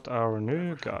see what our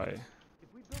new guy.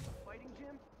 If we built a fighting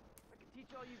gym, I could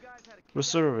teach all you guys how to kick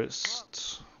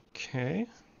Reservist. Okay.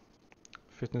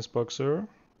 Fitness boxer.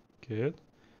 Good.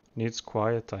 Needs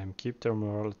quiet time. Keep their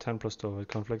morale 10 plus to avoid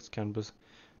conflicts. Can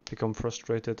become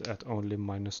frustrated at only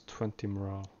minus 20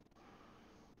 morale.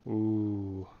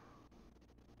 Ooh.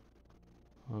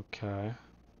 Okay.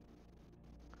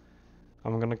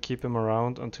 I'm gonna keep him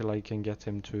around until I can get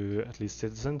him to at least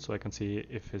citizen, so I can see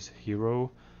if his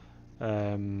hero,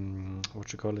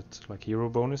 what you call it, like hero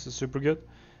bonus is super good.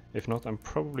 If not, I'm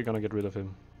probably gonna get rid of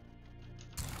him.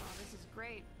 Oh, this is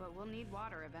great, but we'll need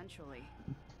water eventually.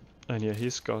 And yeah,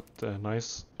 he's got a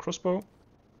nice crossbow.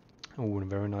 Oh, and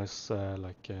very nice, all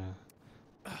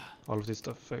of this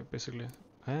stuff, basically.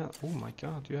 Oh my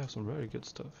god, you have some very good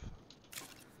stuff.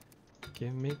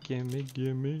 Gimme, gimme,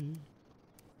 gimme.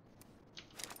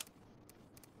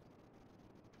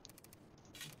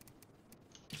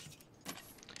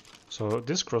 So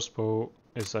this crossbow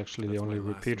is actually the only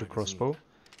repeater crossbow.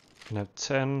 You can have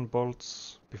 10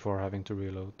 bolts before having to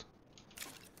reload.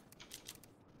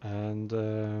 And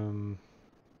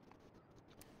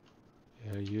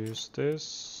yeah, use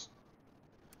this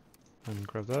and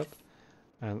grab that.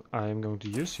 And I'm going to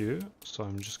use you, so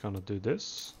I'm just gonna do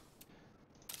this.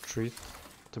 Treat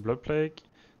the blood plague.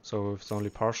 So if it's only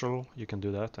partial, you can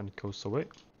do that and it goes away.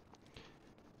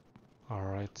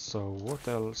 Alright, so what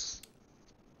else?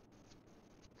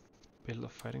 Build a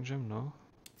fighting gym? No.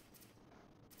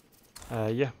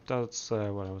 Yeah, that's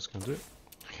what I was gonna do.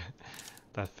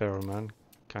 That Pharaoh man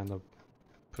kind of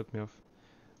put me off.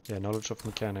 Yeah, knowledge of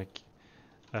mechanic.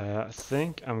 I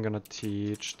think I'm gonna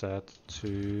teach that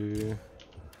to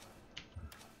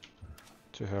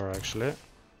her actually.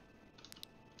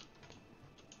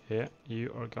 Yeah,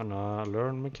 you are gonna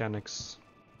learn mechanics.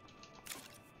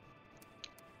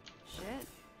 Shit.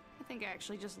 I think I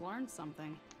actually just learned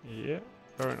something. Yeah,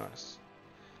 very nice.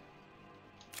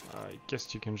 I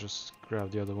guess you can just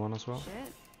grab the other one as well.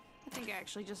 Shit. I think I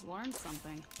actually just learned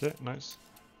something. Yeah, nice.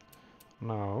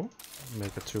 Now,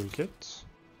 make a toolkit.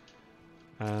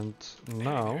 And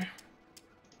now,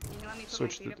 Can you let me put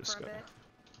switch my to feet up this for a guy. bit?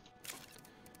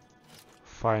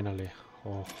 Finally.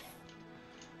 Oh,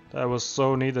 that was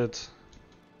so needed.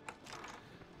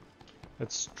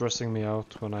 It's stressing me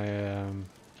out when I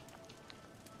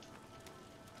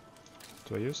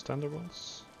do I use standard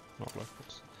ones? Not like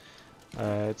this.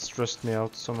 It stressed me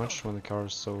out so much when the car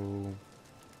is so,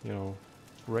 you know,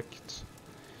 wrecked.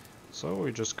 So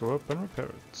we just go up and repair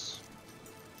it.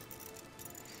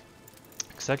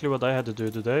 Exactly what I had to do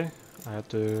today. I had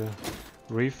to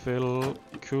refill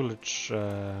coolage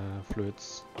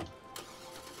fluids.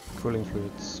 Cooling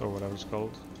fluids, or whatever it's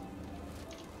called.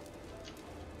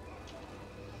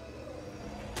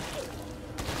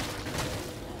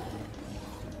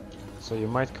 So you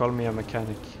might call me a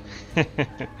mechanic.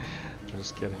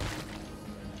 Just kidding.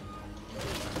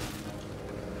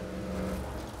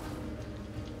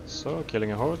 So,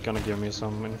 killing a horde gonna give me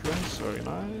some influence, very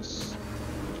nice.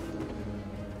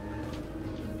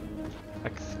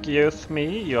 Excuse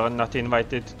me, you are not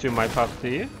invited to my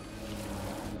party.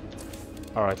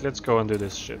 Alright, let's go and do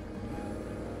this shit.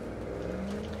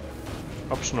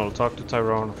 Optional, talk to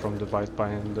Tyrone from the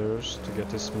Bitebinders to get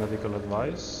his medical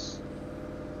advice.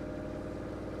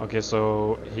 Okay,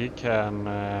 so he can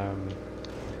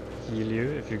heal you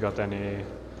if you got any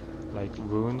like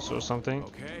wounds or something.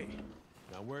 Okay.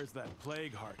 Now where's that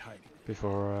plague heart hiding?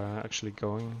 Before actually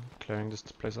clearing this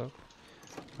place out.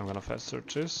 I'm gonna fast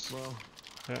search this. Well,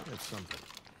 yeah, it's something.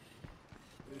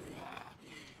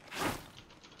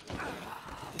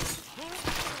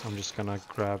 I'm just gonna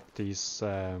grab these,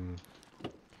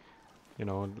 you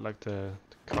know, like the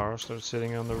cars that are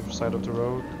sitting on the side of the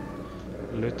road.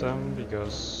 Loot them,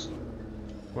 because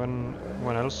when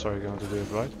else are you going to do it,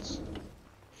 right?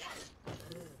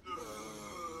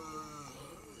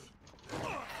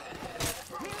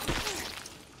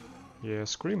 Yeah,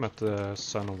 scream at the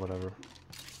sun or whatever.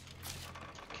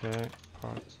 Okay,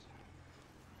 alright.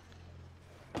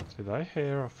 Did I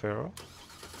hear a pharaoh?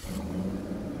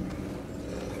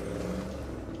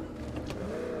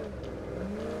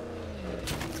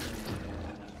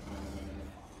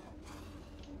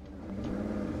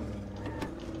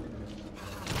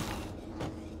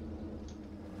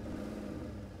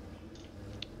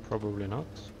 Probably not.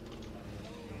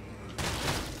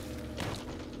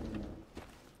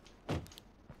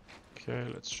 Okay,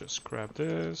 let's just grab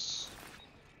this.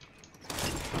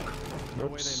 No way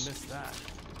they Oops. missed that.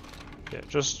 Yeah,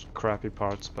 just crappy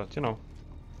parts, but you know,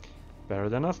 better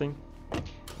than nothing.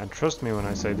 And trust me when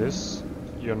I say this,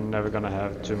 you're never gonna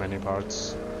have too many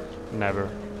parts.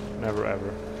 Never. Never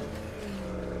ever.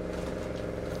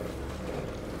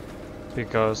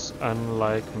 Because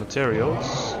unlike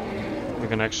materials, you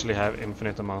can actually have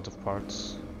infinite amount of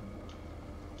parts.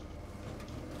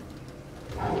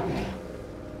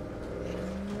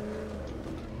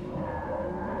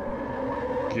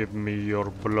 Give me your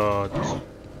blood.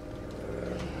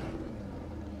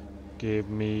 Give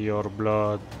me your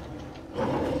blood.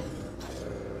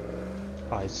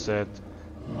 I said,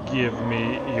 give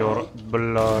me your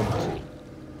blood.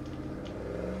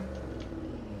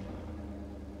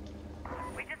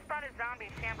 We just spotted zombies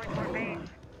shambling toward base.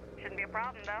 Shouldn't be a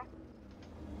problem, though.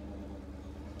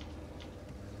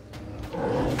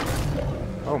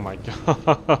 Oh my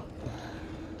god.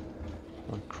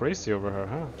 I'm crazy over her,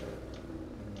 huh?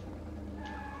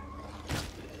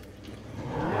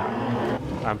 Yeah.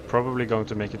 I'm probably going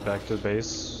to make it back to the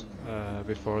base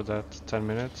before that 10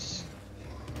 minutes.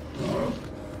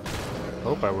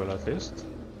 Hope I will at least.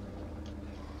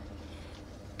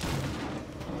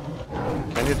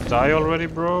 Can you die already,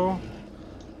 bro?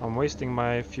 I'm wasting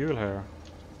my fuel here.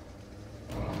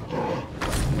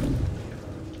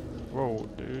 Whoa,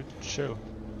 dude, chill.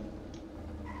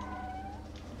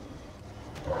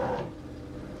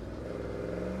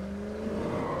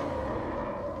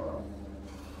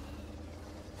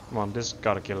 Come on, this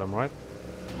gotta kill him, right?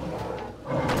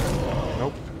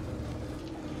 Nope.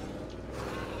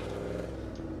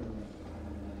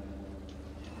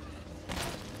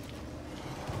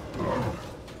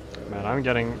 Man, I'm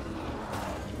getting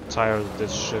tired of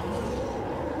this shit.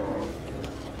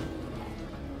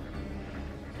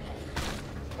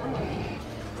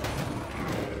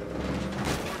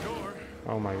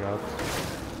 Oh my god.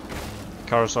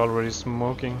 Car's already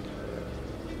smoking.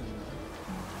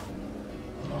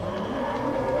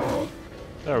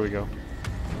 There we go.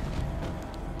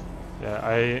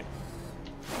 Yeah,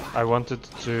 I wanted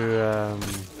to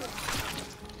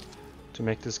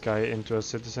make this guy into a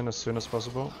citizen as soon as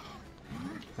possible,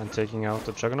 and taking out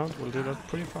the Juggernaut will do that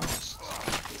pretty fast.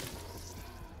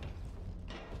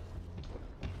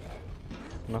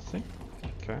 Nothing?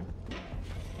 Okay.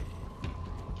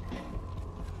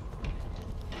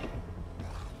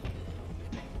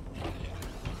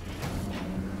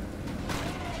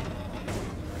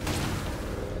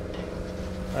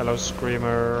 Hello,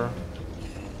 Screamer.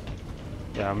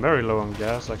 Yeah, I'm very low on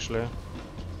gas actually.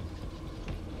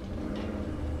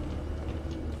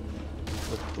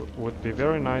 Would be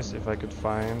very nice if I could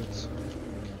find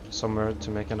somewhere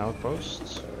to make an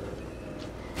outpost.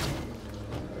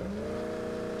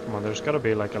 Come on, there's gotta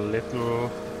be like a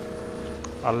little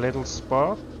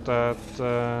spot that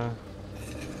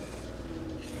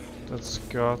that's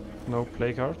got no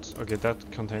plague hearts. Okay,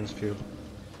 that contains fuel.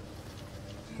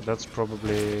 But that's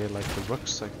probably like the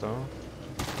rucksack though.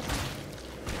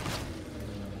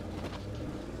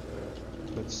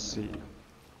 Let's see.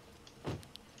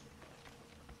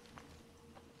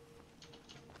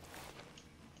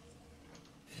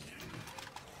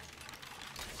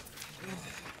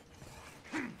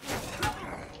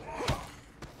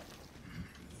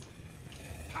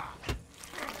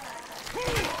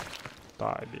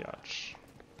 Die, biatch.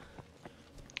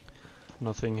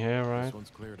 Nothing here, right? This one's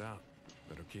cleared out.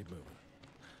 Better keep moving.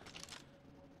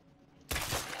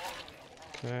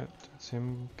 Okay, that's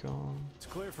him gone. It's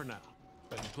clear for now.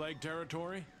 But in plague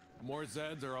territory, more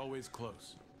Zeds are always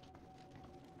close.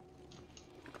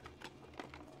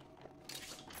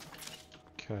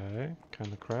 Okay,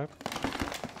 kinda crap.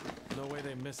 No way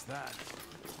they missed that.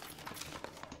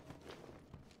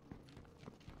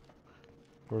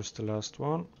 Where's the last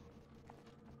one?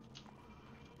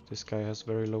 This guy has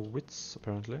very low wits,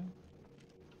 apparently.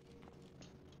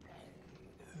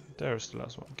 There's the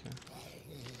last one, okay.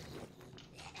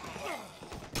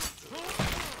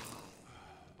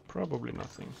 Probably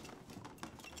nothing.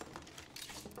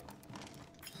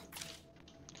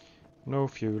 No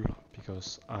fuel,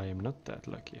 because I am not that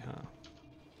lucky, huh?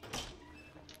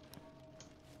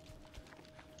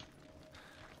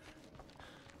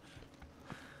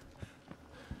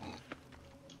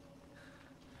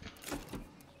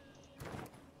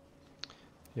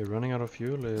 Yeah, running out of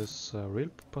fuel is a real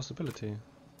possibility.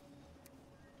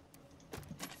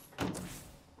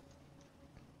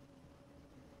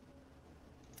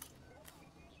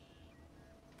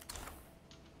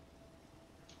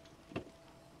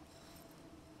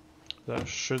 There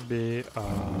should be a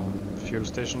fuel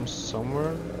station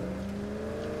somewhere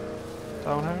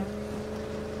down here.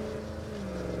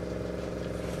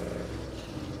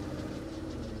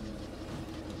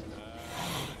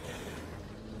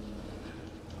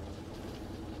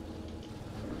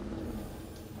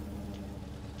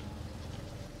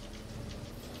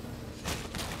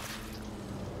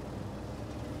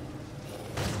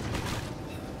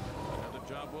 Another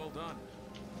job well done.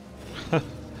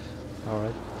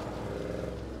 Alright.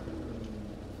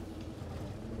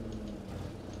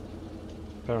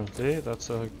 Apparently that's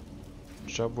a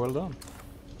job well done.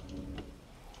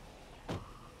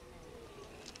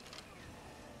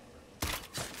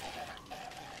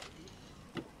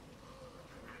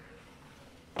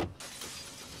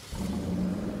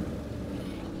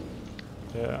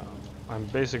 Yeah, I'm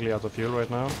basically out of fuel right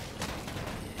now.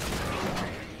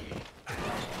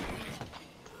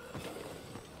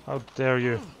 How dare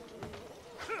you?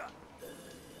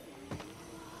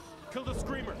 Kill the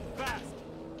screamer, fast!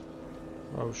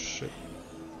 Oh shit.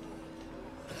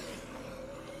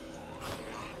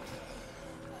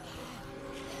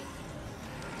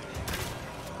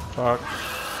 Fuck.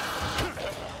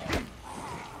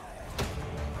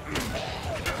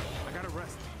 I gotta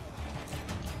rest.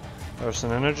 There's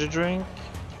an energy drink.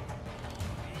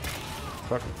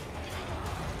 Fuck.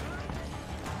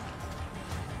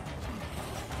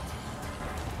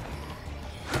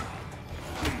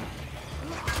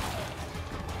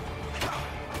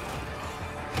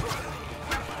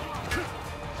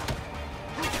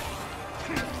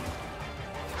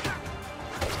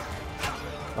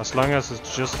 As long as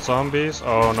it's just zombies.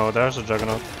 Oh no, there's a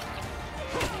juggernaut.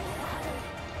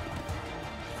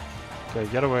 Okay,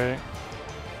 get away.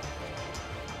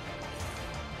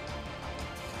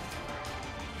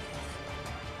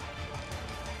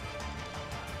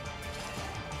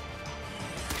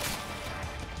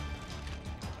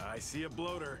 I see a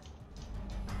bloater.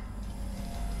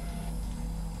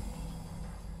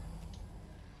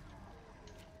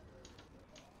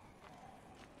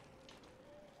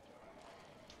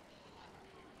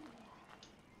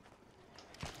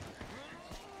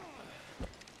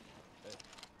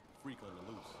 Freak on the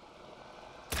loose.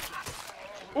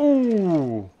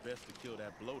 Ooh! Best to kill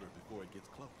that bloater before it gets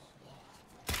close.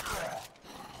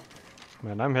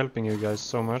 Man, I'm helping you guys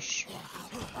so much.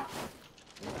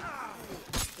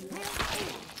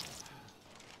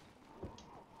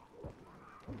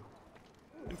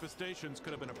 Infestations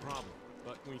could have been a problem,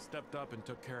 but we stepped up and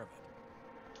took care of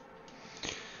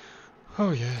it.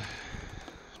 Oh yeah,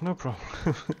 no problem.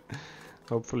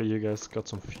 Hopefully you guys got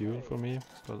some fuel for me,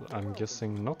 but I'm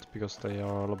guessing not, because they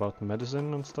are all about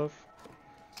medicine and stuff.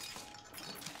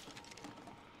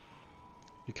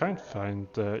 You can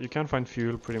find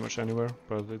fuel pretty much anywhere,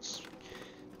 but it's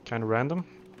kind of random.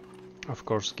 Of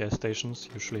course, gas stations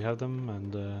usually have them,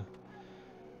 and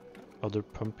other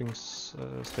pumping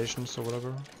stations or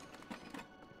whatever.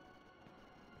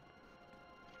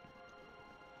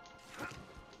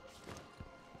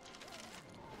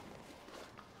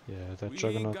 Yeah, that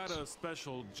juggernaut. We got a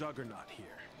special juggernaut here.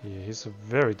 Yeah, he's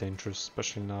very dangerous,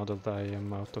 especially now that I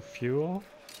am out of fuel.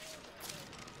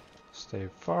 Stay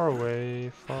far away,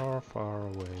 far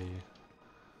away.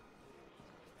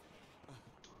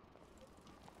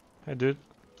 Hey, dude.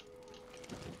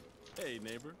 Hey,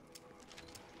 neighbor.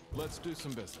 Let's do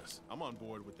some business. I'm on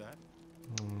board with that.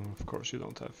 Of course you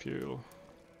don't have fuel.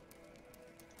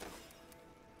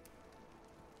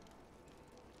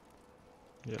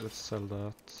 Yeah, let's sell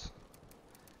that.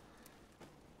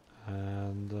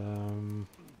 And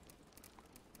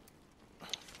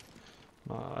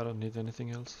no, I don't need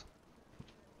anything else.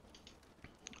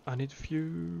 I need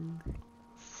fuel.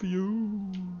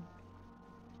 Fuel.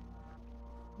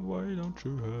 Why don't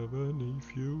you have any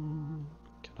fuel?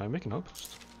 Can I make an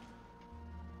outpost?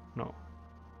 No.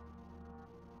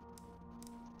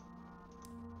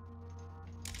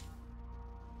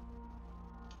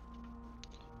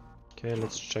 Okay,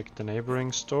 let's check the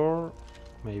neighboring store.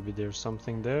 Maybe there's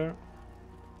something there.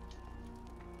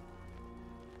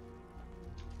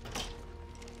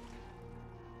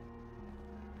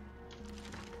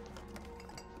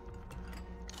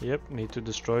 Yep, need to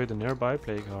destroy the nearby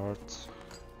plague heart.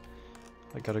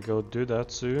 I gotta go do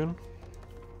that soon.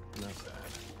 Not bad.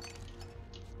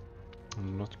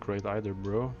 Not great either,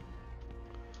 bro.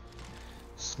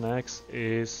 Snacks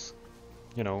is,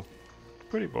 you know,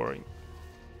 pretty boring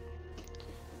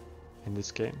in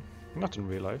this game. Not in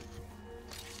real life.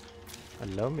 I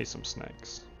love me some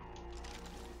snacks.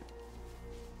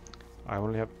 I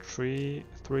only have three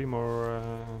more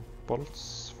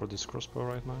bolts for this crossbow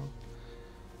right now.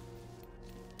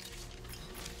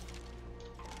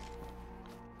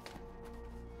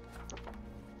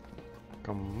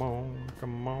 Come on,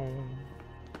 come on.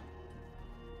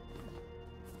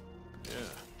 Yeah,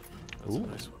 that's Ooh. a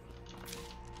nice one.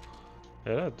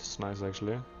 Yeah, that's nice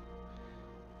actually.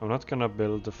 I'm not gonna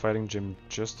build the fighting gym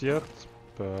just yet,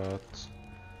 but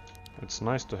it's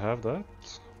nice to have that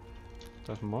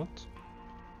mod.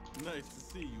 Nice to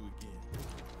see you again.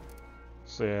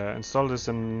 So yeah, install this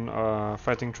in a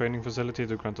fighting training facility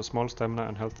to grant a small stamina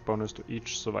and health bonus to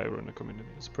each survivor in the community.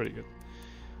 It's pretty good.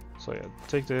 So yeah,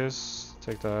 take this,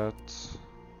 take that,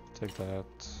 take that,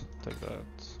 take that,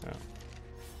 yeah.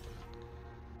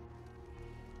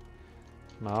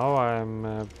 Now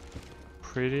I'm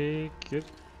pretty good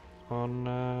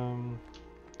on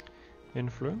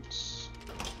influence.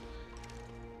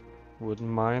 Wouldn't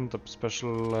mind a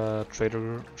special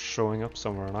trader showing up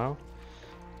somewhere now,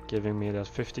 giving me that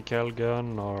 50 cal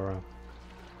gun or,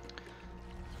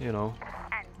 you know,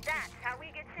 And that's how we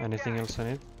get shit anything done. else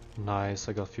I need. Nice,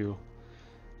 I got fuel.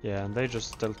 Yeah, and they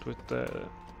just dealt with the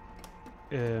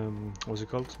what's it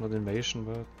called? Not invasion,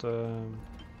 but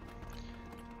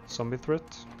zombie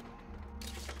threat.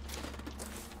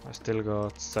 I still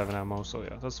got 7 ammo, so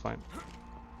yeah, that's fine.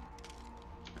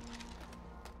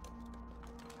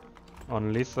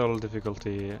 On lethal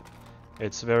difficulty,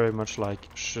 it's very much like,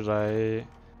 should I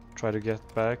try to get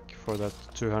back for that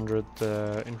 200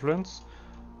 influence,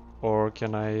 or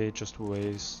can I just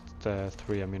waste the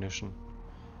 3 ammunition?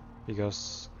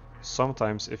 Because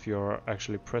sometimes if you're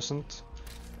actually present,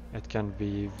 it can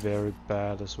be very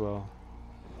bad as well.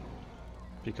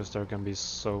 Because there can be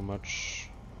so much,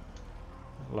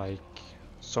 like,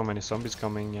 so many zombies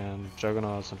coming and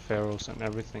juggernauts and pharaohs and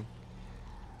everything.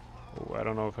 Oh, I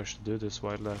don't know if I should do this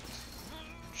while that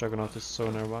juggernaut is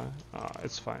so nearby. Ah,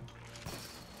 it's fine.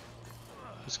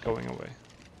 It's going away.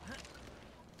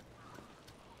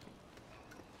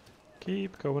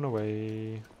 Keep going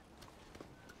away.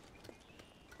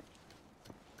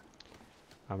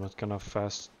 I'm not gonna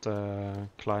fast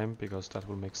climb because that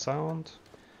will make sound.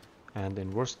 And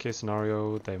in worst case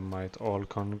scenario, they might all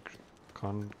conjugate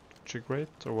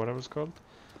or whatever it's called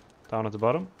down at the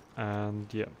bottom. And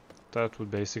yeah, that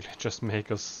would basically just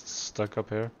make us stuck up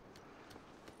here.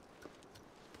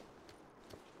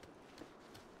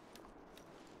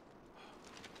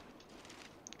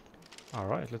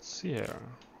 Alright, let's see here.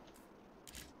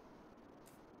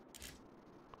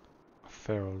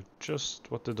 Feral,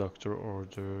 just what the doctor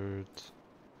ordered.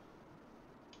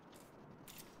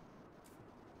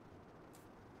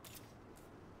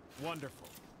 Wonderful.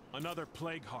 Another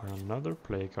plague heart. Another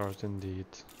plague heart indeed.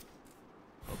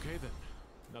 Okay then.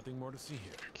 Nothing more to see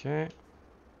here. Okay.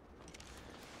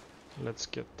 Let's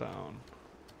get down.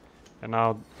 And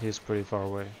now he's pretty far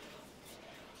away.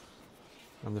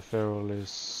 And the feral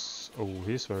is... oh,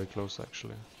 he's very close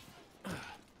actually.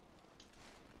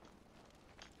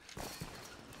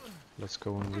 Let's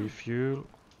go and refuel.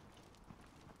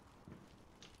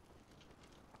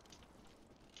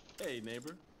 Hey,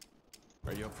 neighbor.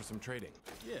 Are you up for some trading?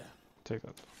 Yeah. Take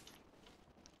that.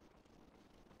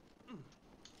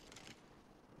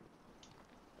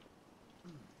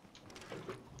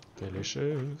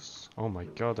 Delicious. Oh my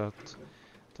god,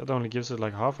 that only gives it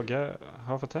like half a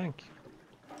tank.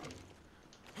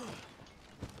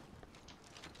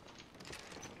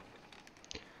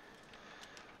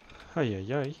 Ay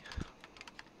ay ay.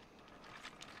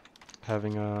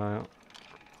 Having a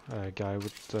guy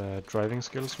with driving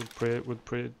skills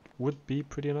would be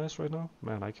pretty nice right now.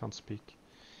 Man, I can't speak.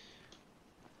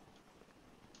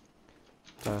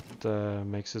 That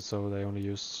makes it so they only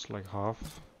use like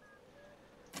half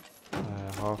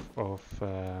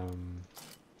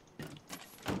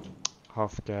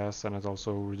half gas, and it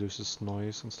also reduces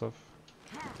noise and stuff.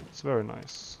 It's very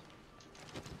nice.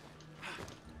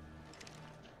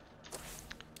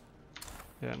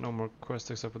 Yeah, no more quests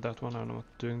except for that one. I'm not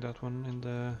doing that one in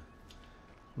the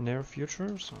near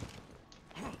future, so...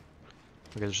 Okay,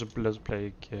 there's a blood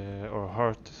plague or a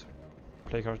heart,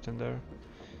 plague heart in there.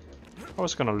 I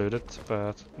was gonna loot it,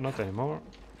 but not anymore.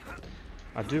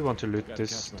 I do want to loot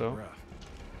this though.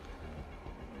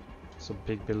 It's a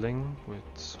big building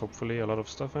with hopefully a lot of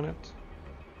stuff in it.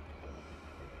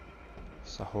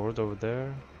 There's a horde over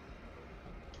there.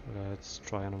 Let's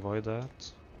try and avoid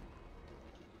that.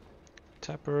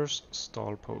 Tapper's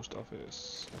Stall Post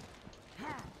Office.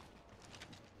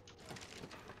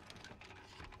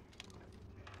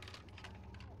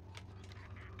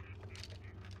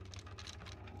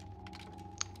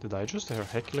 Did I just hear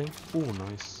heckling? Oh,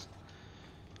 nice.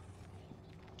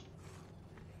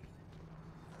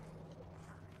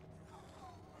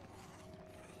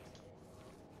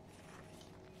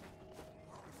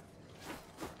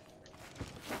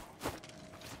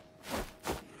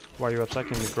 Why are you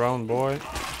attacking the ground, boy?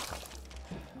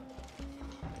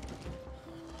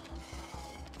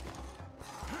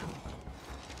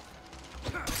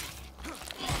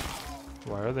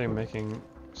 Why are they making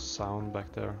sound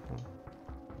back there? Huh?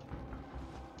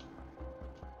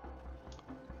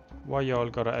 Why y'all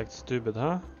gotta act stupid,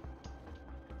 huh?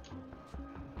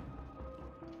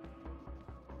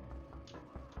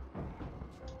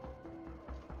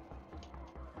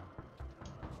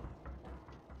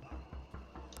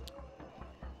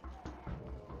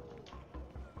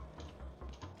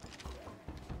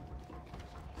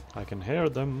 I can hear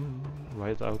them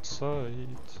right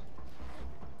outside.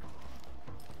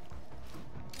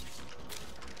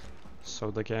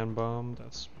 Soda can bomb,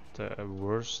 that's the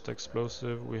worst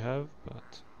explosive we have,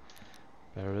 but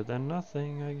better than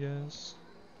nothing, I guess.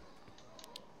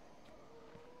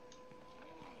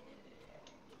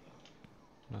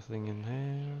 Nothing in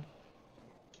here.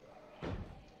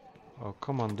 Oh,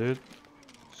 come on, dude.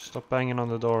 Stop banging on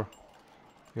the door.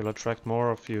 You'll attract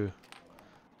more of you.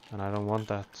 And I don't want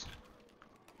that.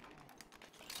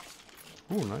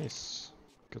 Ooh, nice.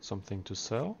 Got something to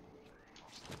sell.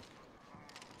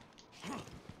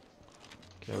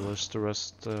 Okay, where's the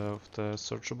rest of the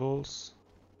searchables?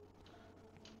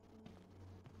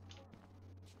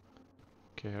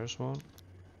 Okay, here's one.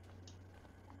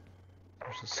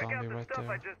 There's a zombie right there.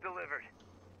 I just delivered.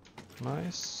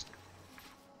 Nice.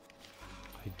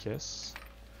 I guess.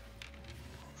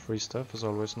 Free stuff is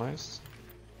always nice.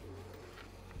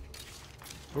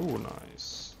 Oh,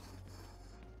 nice.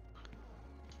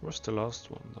 Where's the last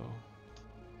one, though?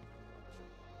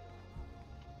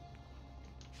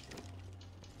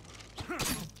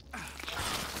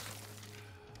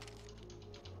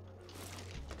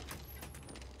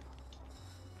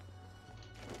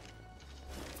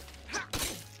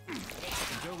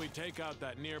 Until we take out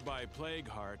that nearby plague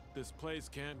heart, this place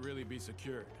can't really be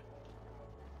secured.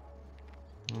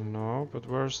 No, but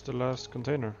where's the last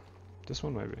container? This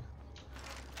one, maybe.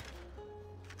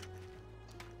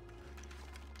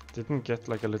 Didn't get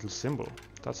like a little symbol.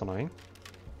 That's annoying.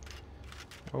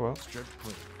 Oh well. Strip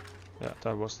clean. Yeah,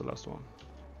 that was the last one.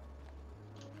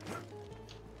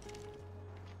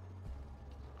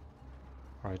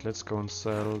 Alright, let's go and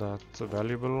sell that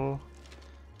valuable.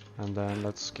 And then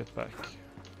let's get back.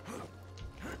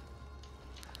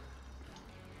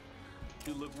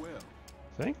 You look well.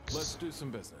 Thanks. Let's do some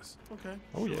business. Okay.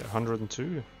 Oh yeah,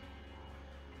 102.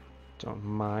 Don't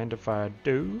mind if I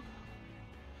do.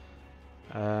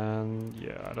 And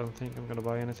yeah, I don't think I'm gonna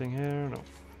buy anything here, no.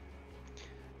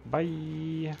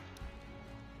 Bye!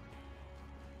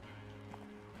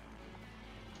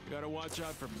 Gotta watch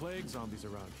out for plague zombies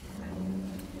around here.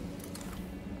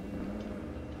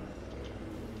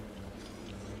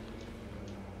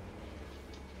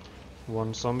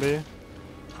 One zombie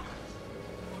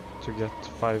to get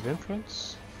 5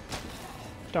 influence.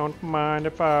 Don't mind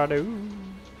if I do.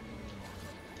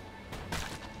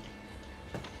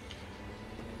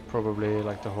 Probably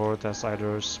like the horde has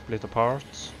either split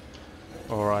apart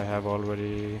or I have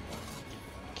already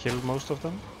killed most of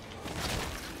them.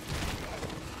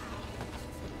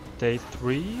 Day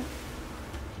 3.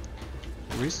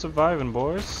 We surviving,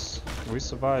 boys. We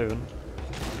surviving.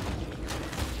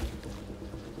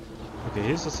 Okay,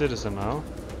 he's a citizen now.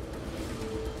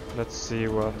 Let's see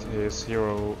what his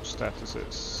hero status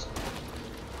is.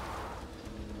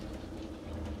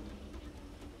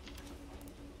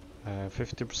 Uh,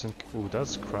 50%. Ooh,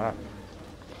 that's crap.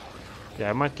 Yeah,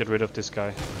 I might get rid of this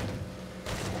guy.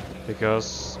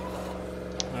 Because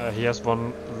he has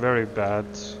one very bad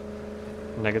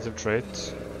negative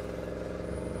trait.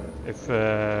 If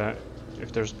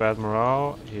there's bad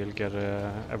morale, he'll get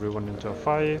everyone into a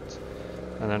fight.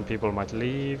 And then people might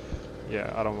leave.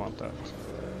 Yeah, I don't want that.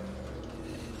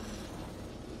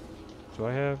 Do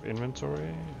I have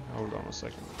inventory? Hold on a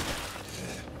second.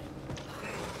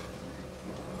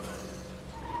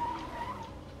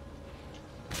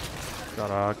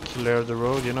 Gotta clear the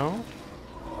road, you know?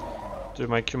 Do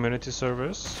my community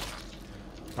service.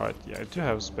 Alright, yeah, I do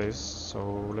have space,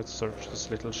 so let's search this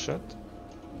little shed.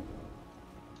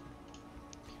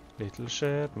 Little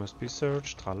shed must be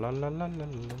searched.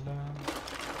 Tra-la-la-la-la-la-la.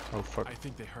 Oh fuck. I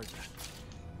think they heard that.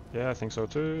 Yeah, I think so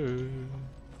too.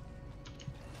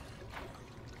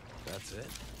 That's it.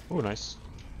 Oh, nice.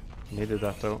 Needed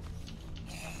that though.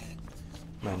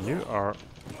 Man, you are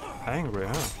angry,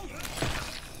 huh?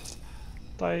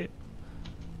 Die.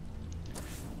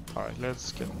 Alright,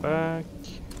 let's get back.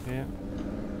 Yeah.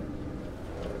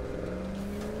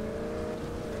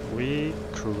 We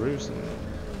cruising.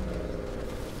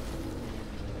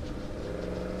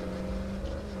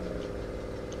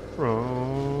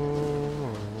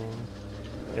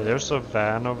 Yeah, there's a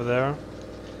van over there.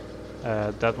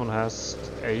 That one has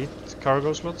 8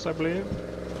 cargo slots, I believe.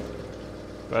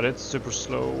 But it's super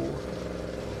slow.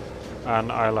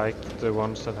 And I like the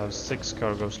ones that have 6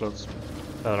 cargo slots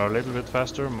that are a little bit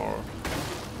faster more.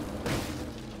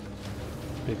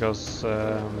 Because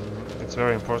it's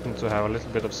very important to have a little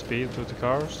bit of speed with the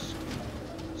cars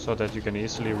so that you can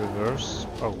easily reverse.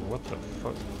 Oh, what the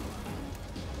fuck?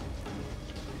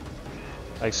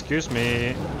 Excuse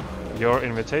me, your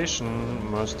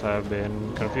invitation must have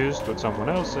been confused with someone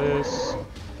else's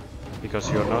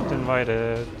because you're not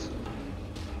invited.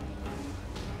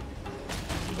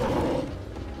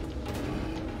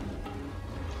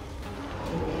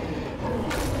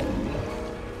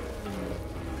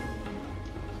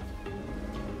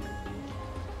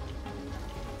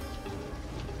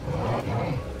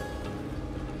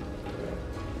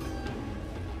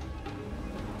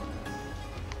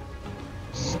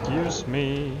 Excuse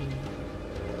me.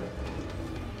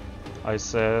 I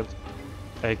said,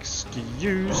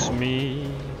 excuse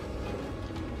me.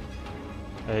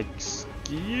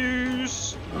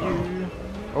 Excuse you.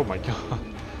 Oh my god.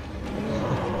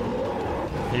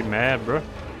 He mad, bro.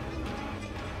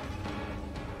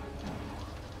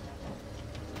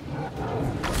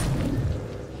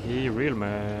 He real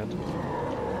mad.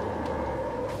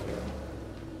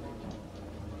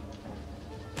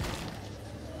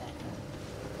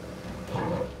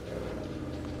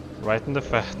 Right in the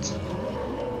fat.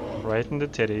 Right in the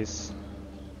titties.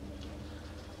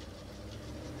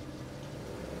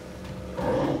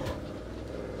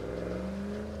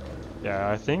 Yeah,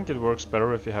 I think it works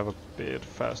better if you have a bit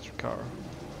faster car.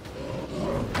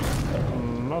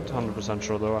 Not 100%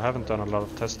 sure though, I haven't done a lot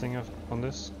of testing on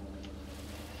this.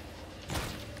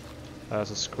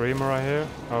 There's a screamer right here.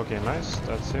 Okay, nice,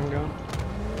 that's him gone.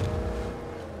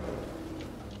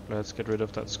 Let's get rid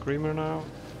of that screamer now.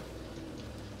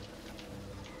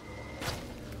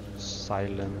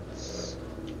 Silence.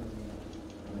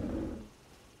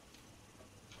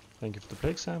 Thank you for the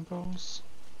plague samples.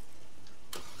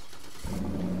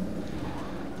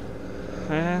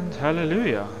 And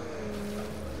hallelujah.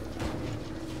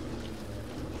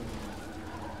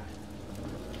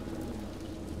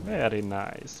 Very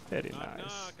nice, very nice.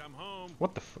 Knock, I'm home.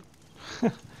 What the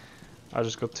fuck? I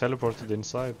just got teleported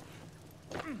inside.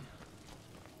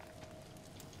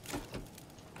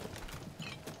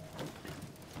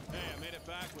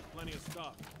 Plenty of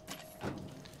stuff.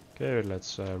 Okay,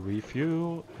 let's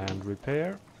refuel and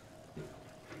repair.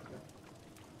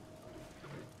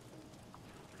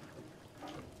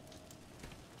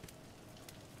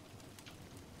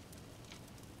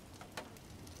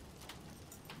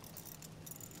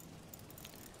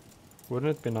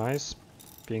 Wouldn't it be nice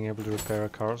being able to repair a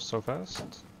car so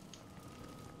fast?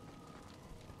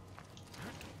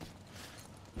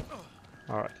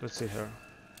 Alright, let's see here.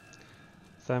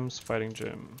 Thames Fighting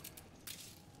Gym.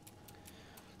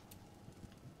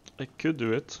 I could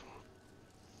do it,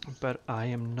 but I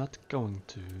am not going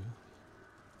to.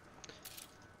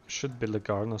 Should build a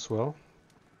garden as well.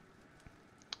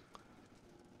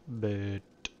 But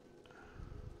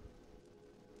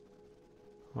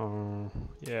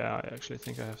yeah, I actually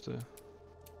think I have to.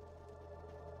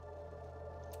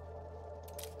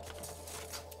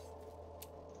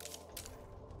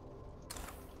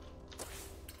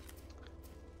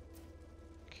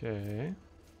 Okay.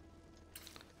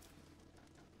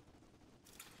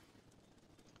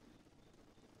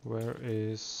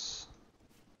 Where's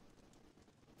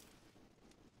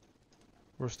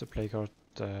the play card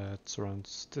that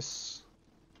surrounds this?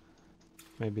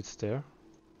 Maybe it's there.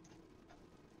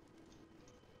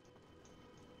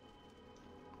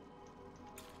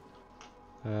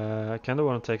 I kinda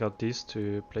wanna take out these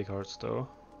 2 play cards though.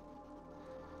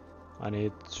 I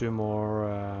need 2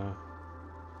 more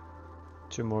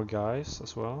guys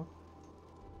as well.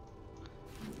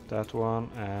 That one,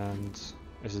 and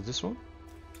is it this one?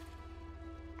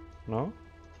 No?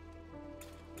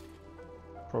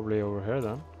 Probably over here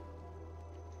then.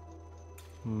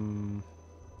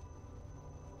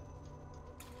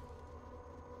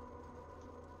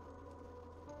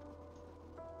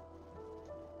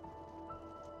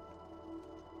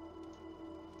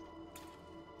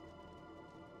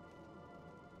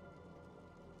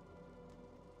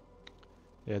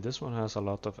 Yeah, this one has a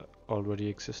lot of already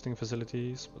existing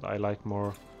facilities, but I like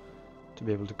more to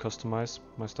be able to customize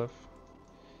my stuff.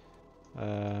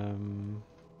 And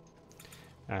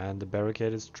And the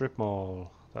barricaded strip mall.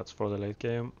 That's for the late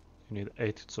game. You need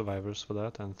 8 survivors for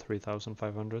that and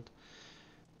 3,500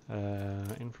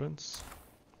 influence.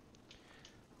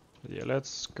 But yeah,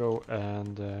 let's go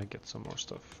and get some more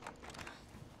stuff.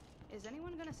 Is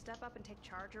anyone gonna step up and take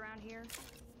charge around here?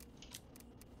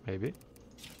 Maybe.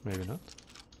 Maybe not.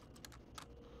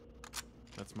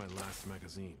 That's my last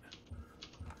magazine.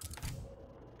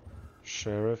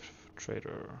 Sheriff,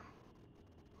 trader.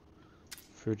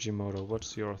 Fujimoto,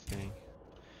 what's your thing?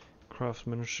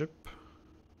 Craftsmanship.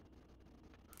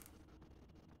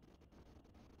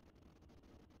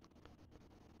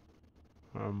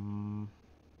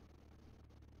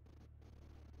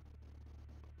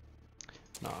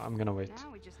 No, I'm gonna wait.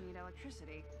 Now we just need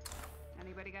electricity.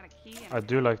 Anybody got a key? I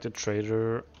do like the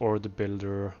trader or the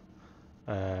builder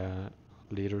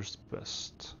leaders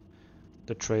best.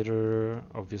 The trader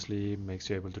obviously makes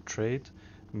you able to trade.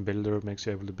 Builder makes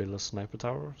you able to build a sniper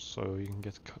tower, so you can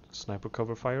get sniper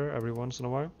cover fire every once in a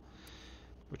while,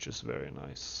 which is very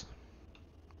nice.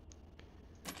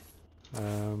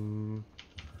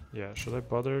 Yeah, should I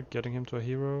bother getting him to a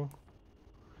hero?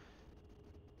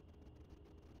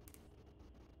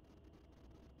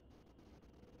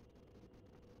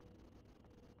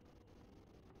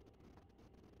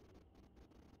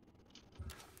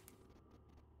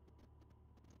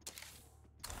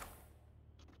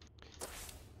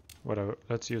 Whatever,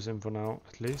 let's use him for now,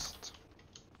 at least.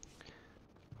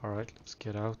 Alright, let's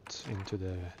get out into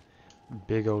the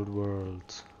big old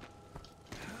world.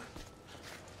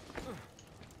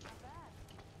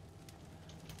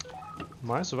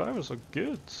 My survivors are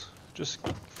good, just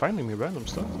finding me random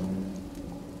stuff.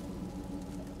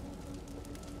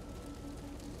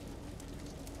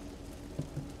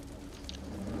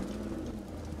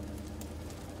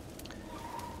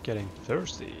 Getting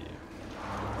thirsty.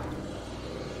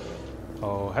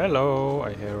 Oh, hello,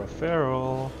 I hear a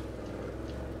feral.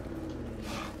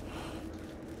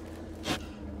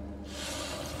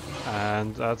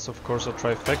 And that's of course a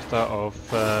trifecta of...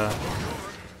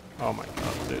 oh my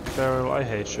god, dude, feral, I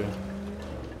hate you.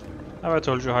 Have I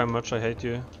told you how much I hate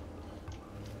you?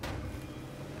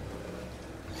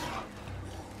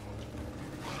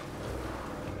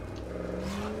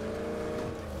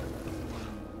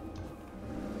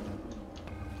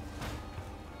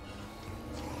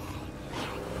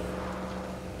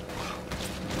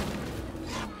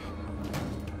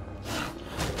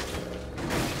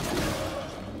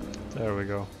 There we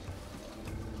go.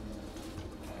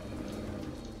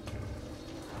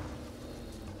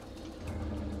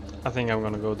 I think I'm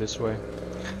gonna go this way.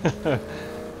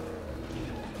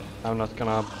 I'm not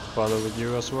gonna bother with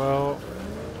you as well.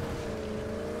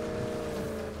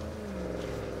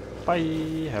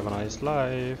 Bye, have a nice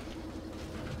life.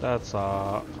 That's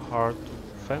a hard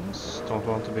fence. Don't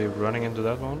want to be running into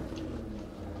that one.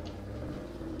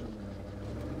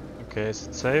 Okay, is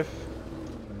it safe?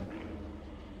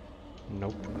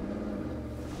 Nope.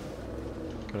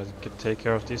 Gotta take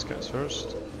care of these guys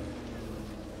first.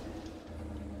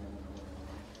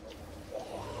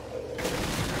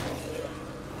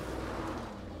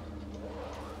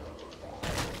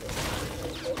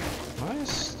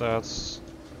 Nice, that's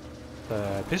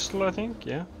the pistol, I think,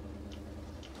 yeah.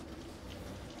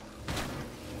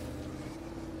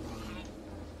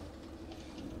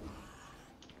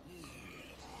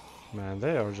 Man,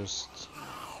 they are just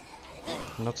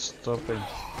not stopping.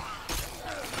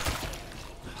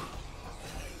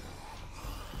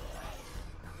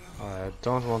 I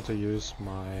don't want to use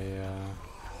my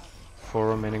 4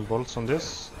 remaining bolts on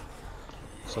this,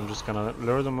 so I'm just gonna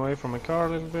lure them away from my car a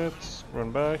little bit,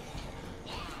 run back.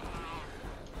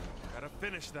 Gotta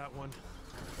finish that one.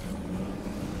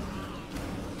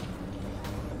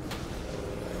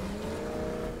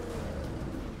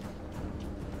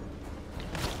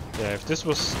 Yeah, if this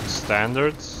was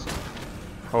standard,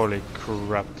 holy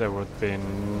crap, there would be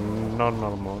none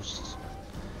almost.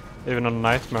 Even on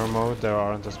nightmare mode there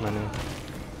aren't as many.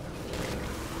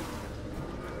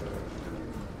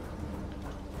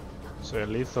 So yeah,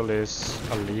 lethal is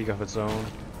a league of its own.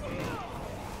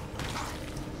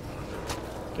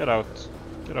 Get out.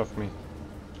 Get off me.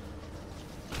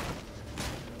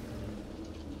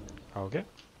 Okay.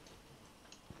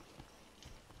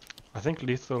 I think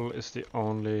lethal is the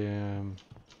only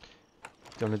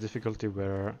difficulty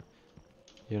where,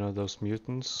 you know, those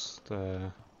mutants,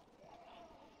 the...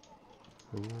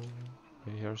 Ooh,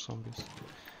 we hear zombies.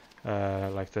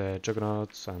 Like the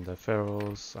juggernauts and the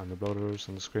ferals and the bloaters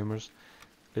and the screamers.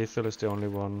 Lethal is the only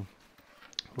one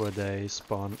where they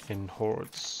spawn in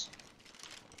hordes.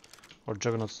 Or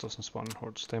juggernauts doesn't spawn in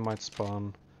hordes. They might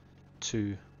spawn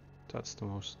 2. That's the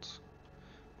most.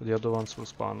 But the other ones will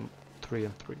spawn 3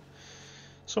 and 3.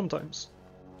 Sometimes.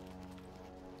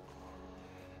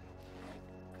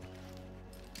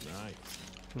 Nice.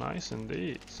 Nice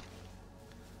indeed.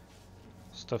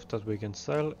 Stuff that we can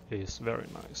sell is very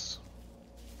nice.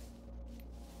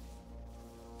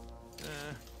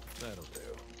 That'll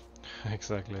do.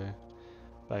 Exactly.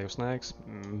 Bag of snacks,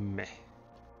 meh.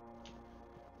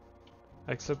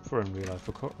 Except for in real life,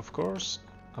 of course,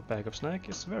 a bag of snack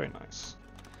is very nice.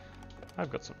 I've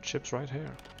got some chips right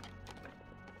here.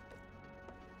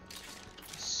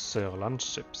 Sörland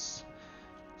chips.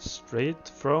 Straight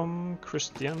from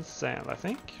Christian Sand, I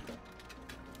think.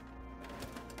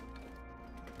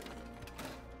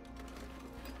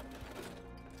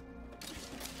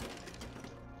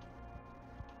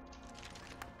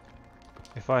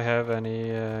 If I have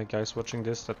any guys watching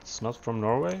this that's not from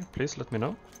Norway, please let me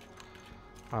know.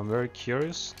 I'm very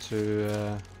curious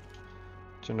to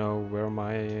know where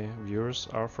my viewers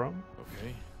are from.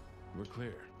 Okay, we're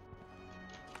clear.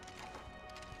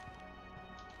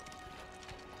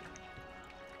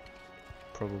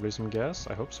 Probably some gas,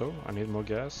 I hope so. I need more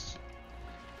gas.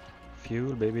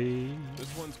 Fuel, baby.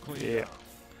 This one's clean. Yeah.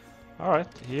 Alright,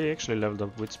 he actually leveled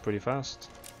up wits pretty fast.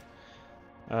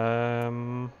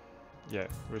 Yeah,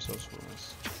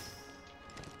 resourcefulness.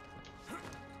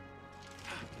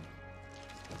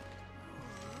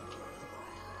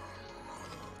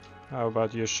 How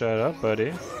about you shut up,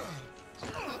 buddy?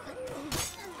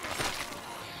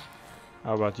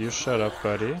 How about you shut up,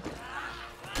 buddy?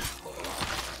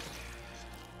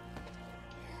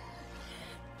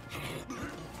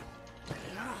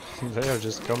 They are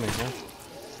just coming, huh?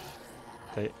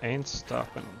 They ain't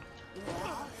stopping.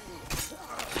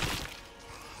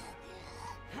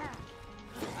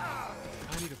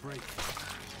 I need a break.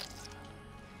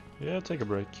 Yeah, take a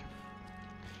break.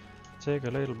 Take a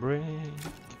little break.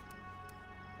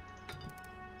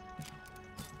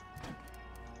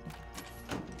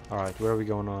 Alright, where are we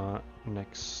going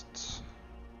next?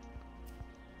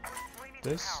 We need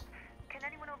This? some help. Can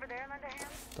anyone over there lend a hand?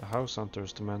 The house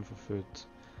hunters demand for food.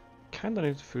 Kinda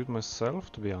need food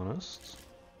myself, to be honest.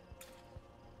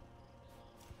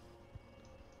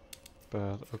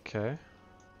 But okay.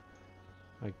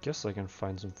 I guess I can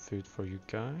find some food for you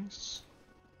guys.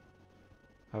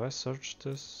 Have I searched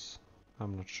this?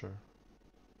 I'm not sure.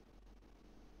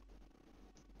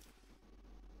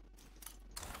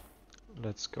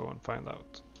 Let's go and find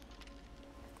out.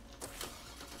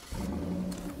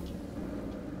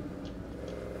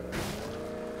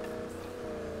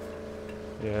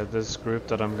 Yeah, this group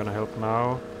that I'm gonna help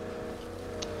now,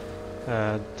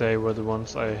 they were the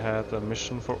ones I had a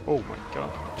mission for. Oh my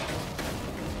god!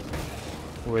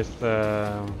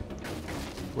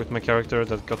 With my character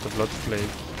that got the blood plague.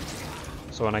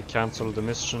 So when I cancelled the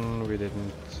mission, we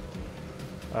didn't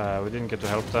get to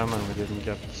help them, and we didn't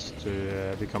get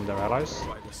to become their allies.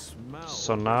 By the smell,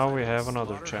 So now we have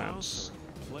another chance.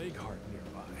 Plague heart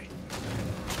nearby.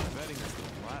 Betting it's the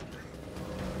latter.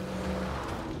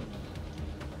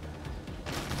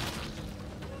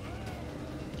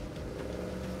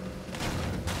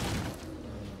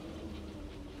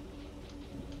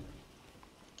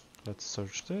 Let's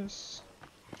search this.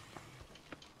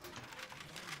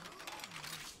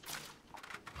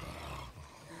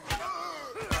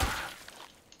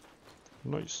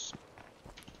 Nice.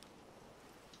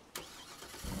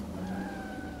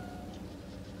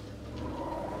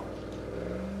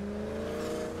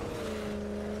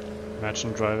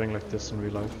 Imagine driving like this in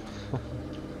real life.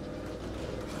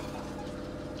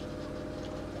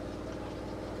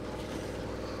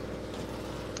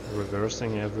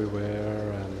 Reversing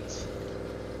everywhere and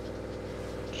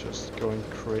just going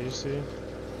crazy.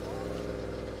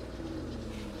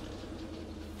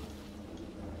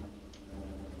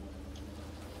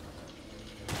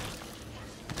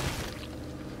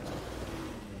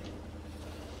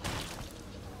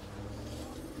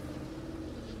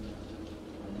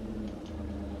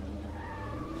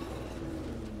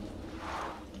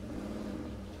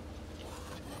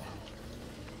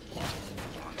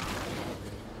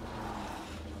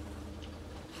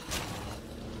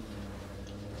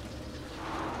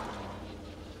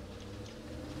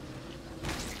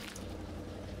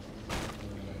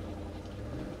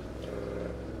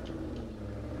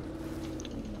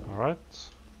 Alright.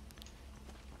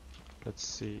 Let's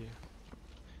see.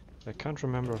 I can't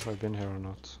remember if I've been here or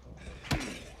not.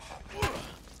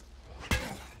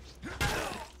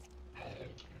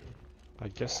 I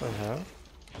guess I have.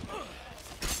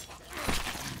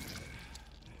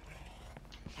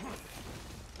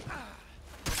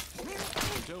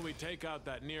 Until we take out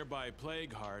that nearby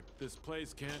plague heart, this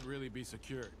place can't really be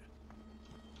secured.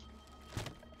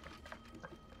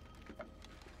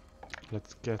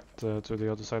 Let's get to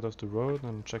the other side of the road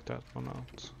and check that one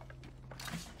out.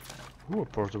 Ooh, a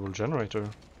portable generator.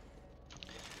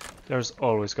 There's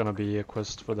always gonna be a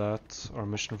quest for that, or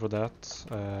mission for that,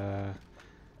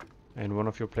 in one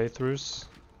of your playthroughs.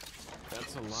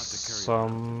 That's a lot to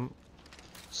carry.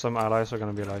 Some allies are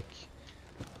gonna be like,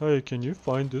 "Hey, can you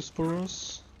find this for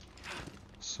us?"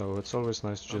 So it's always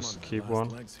nice to just keep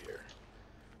one,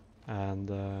 and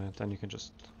then you can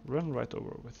just run right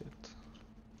over with it.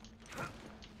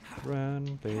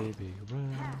 Run, baby,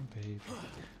 run, baby.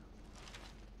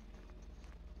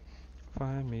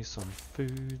 Find me some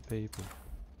food, baby.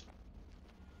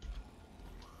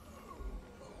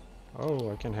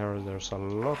 Oh, I can hear there's a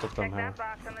lot of them Check here. that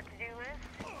box on the to-do list.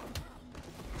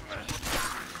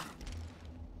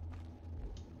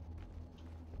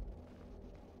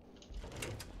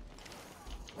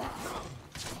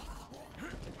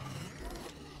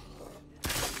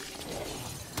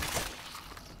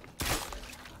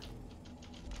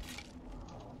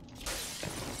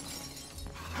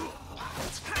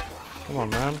 Come on,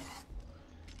 man.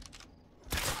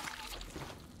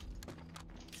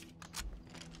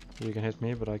 You can hit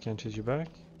me, but I can't hit you back.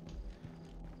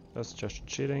 That's just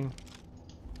cheating.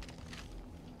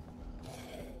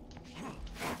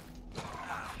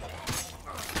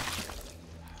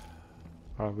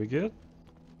 Are we good?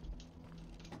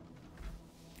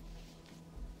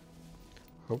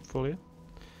 Hopefully.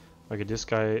 Okay, this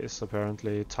guy is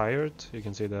apparently tired. You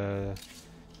can see the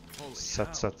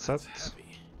set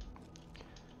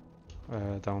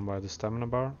down by the stamina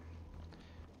bar.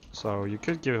 So you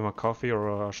could give him a coffee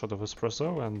or a shot of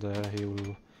espresso and he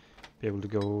will be able to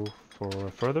go for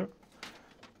further.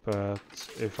 But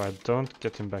if I don't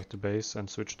get him back to base and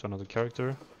switch to another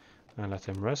character and let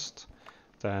him rest,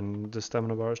 then the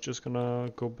stamina bar is just gonna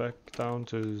go back down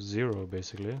to 0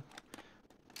 basically.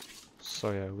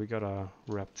 So yeah, we gotta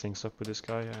wrap things up with this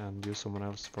guy and use someone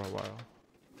else for a while.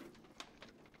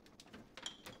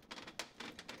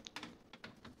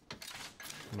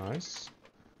 Nice.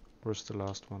 Where's the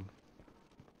last one?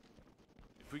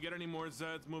 If we get any more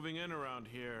Zeds moving in around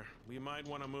here, we might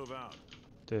want to move out.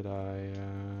 Did I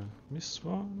miss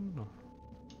one? No.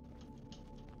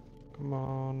 Come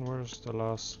on, where's the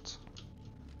last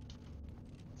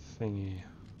thingy?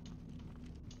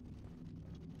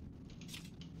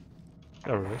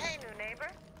 There it is. Hey, new neighbor.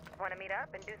 Want to meet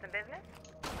up and do some business?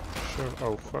 Sure.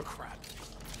 Oh, fuck. Crap.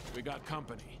 We got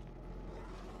company.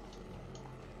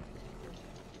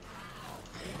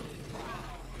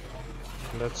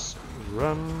 Let's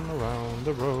run around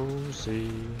the rosy.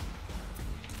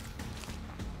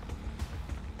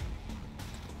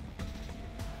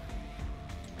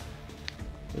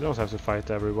 You don't have to fight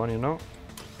everyone, you know.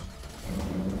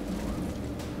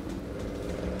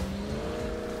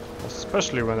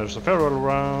 Especially when there's a feral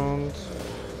around.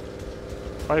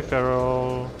 Bye,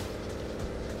 feral.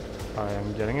 I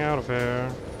am getting out of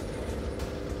here.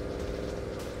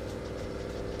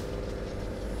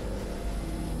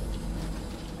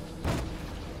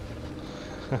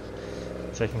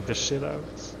 Taking the shit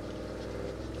out.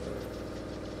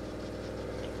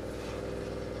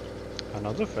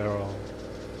 Another feral.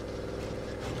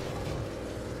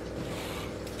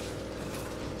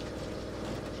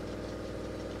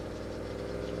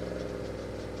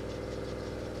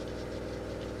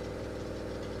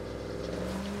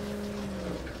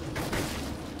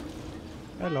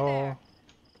 Hello.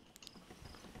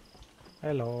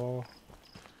 Hello.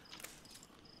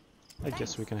 I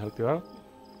guess we can help you out.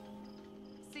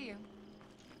 See you.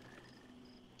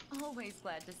 Always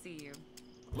glad to see you.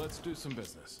 Let's do some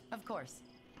business. Of course.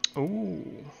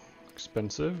 Ooh,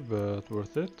 expensive but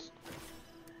worth it.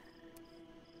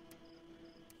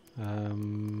 Yeah,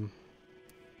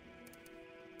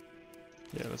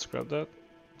 let's grab that.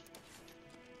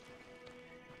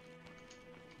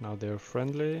 Now they're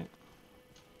friendly.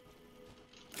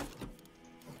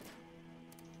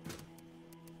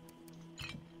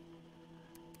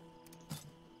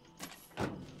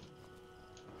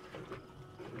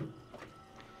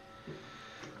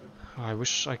 I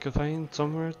wish I could find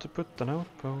somewhere to put an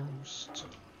outpost.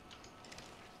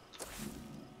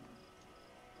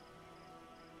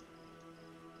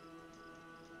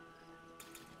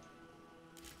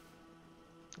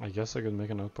 I guess I could make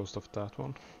an outpost of that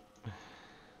one.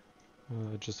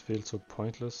 It just feels so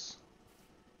pointless.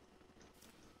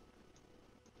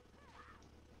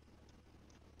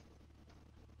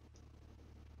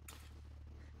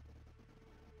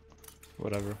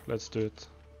 Whatever, let's do it.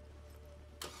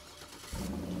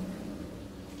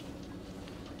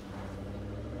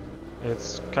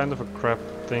 It's kind of a crap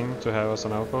thing to have as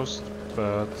an outpost,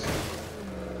 but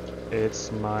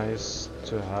it's nice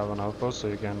to have an outpost so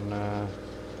you can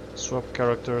swap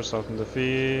characters out in the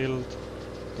field,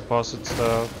 deposit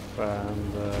stuff,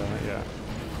 and yeah,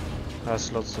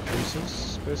 has lots of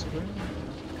uses basically.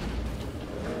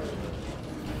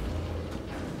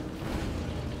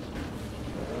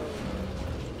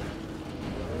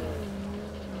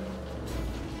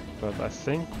 But I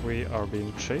think we are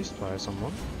being chased by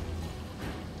someone.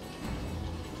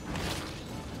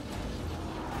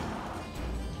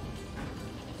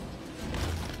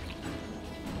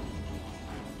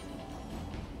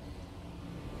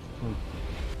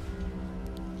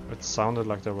 It sounded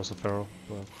like there was a feral,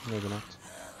 but maybe not.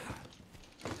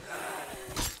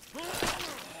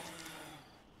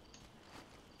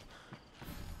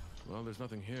 Well, there's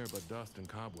nothing here but dust and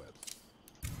cobwebs.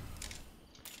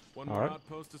 One All more right.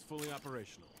 outpost is fully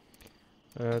operational.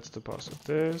 Let's deposit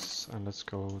this and let's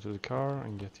go to the car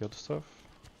and get the other stuff.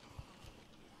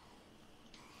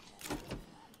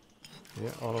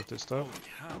 Yeah, all of this stuff.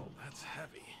 Holy cow, that's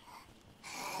heavy.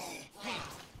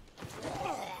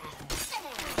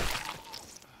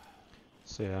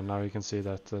 So yeah, now you can see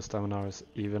that the stamina is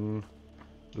even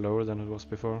lower than it was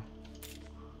before.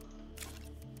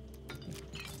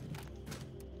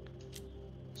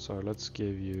 So let's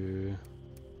give you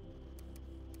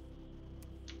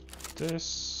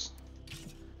this,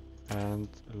 and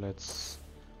let's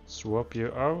swap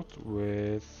you out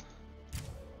with...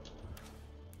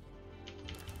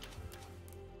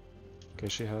 Okay,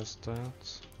 she has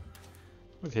that.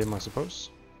 With him, I suppose.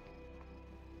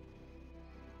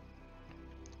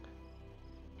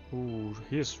 Ooh,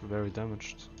 he is very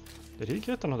damaged. Did he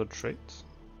get another trait?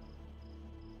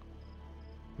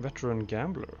 Veteran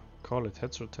Gambler. Call it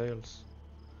heads or tails.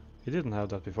 He didn't have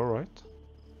that before, right?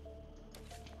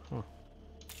 Huh.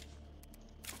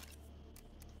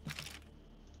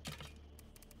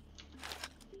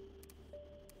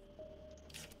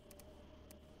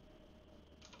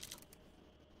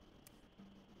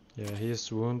 Yeah, he is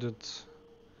wounded.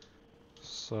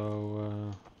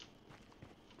 So...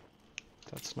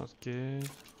 that's not good.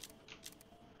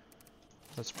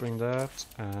 Let's bring that,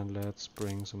 and let's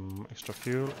bring some extra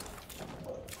fuel.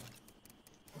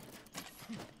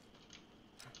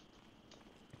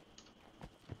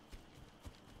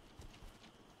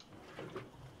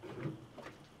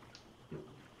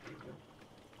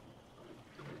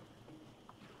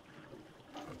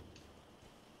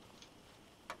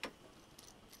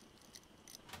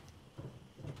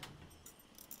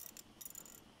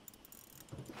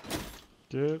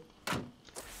 Good.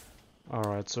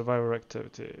 Alright, survivor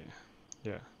activity.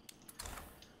 Yeah.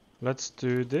 Let's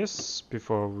do this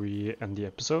before we end the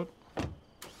episode.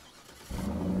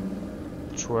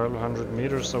 1200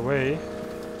 meters away.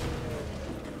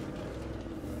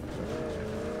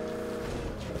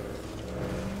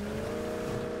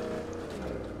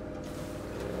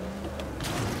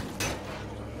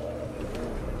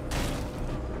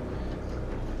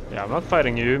 Yeah, I'm not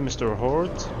fighting you, Mr.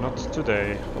 Horde. Not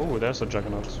today. Oh, there's a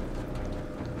juggernaut.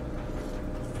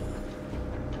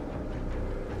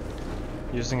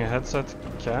 Using a headset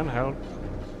can help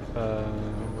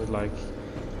with like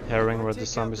hearing where the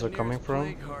zombies are coming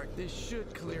from. This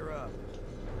should clear up.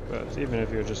 But even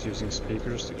if you're just using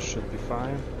speakers, it should be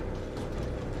fine.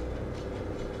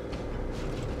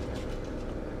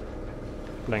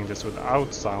 Playing this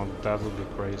without sound, that would be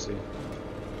crazy.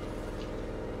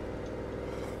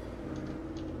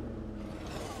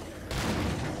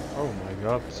 Oh my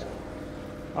god.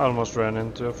 I almost ran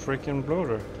into a freaking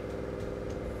bloater.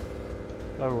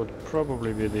 That would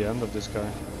probably be the end of this guy.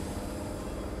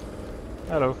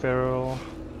 Hello, Feral.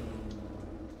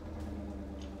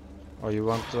 Oh, you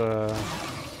want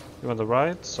the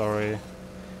ride? Sorry.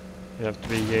 You have to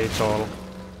be yay tall.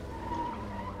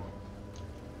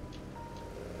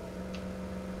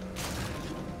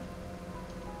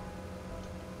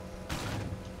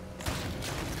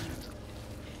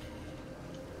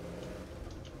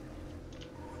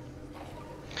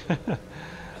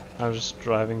 I'm just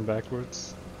driving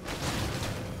backwards.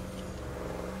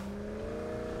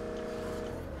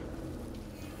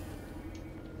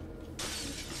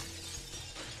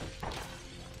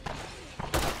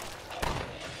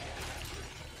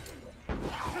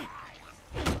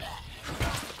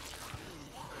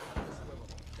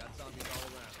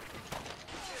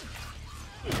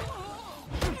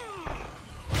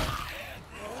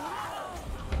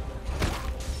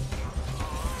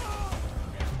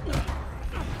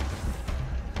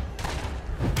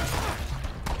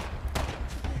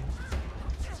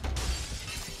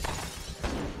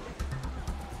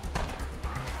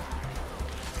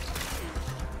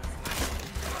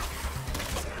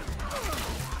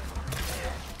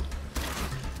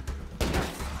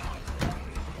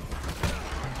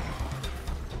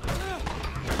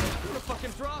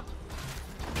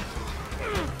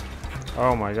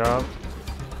 Oh my god.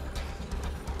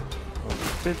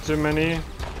 A bit too many.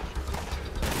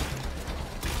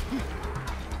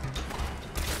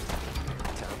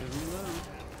 Time to reload.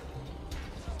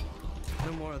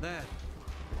 No more of that.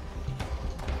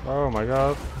 Oh my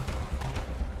god.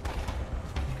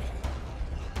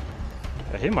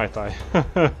 Yeah, he might die.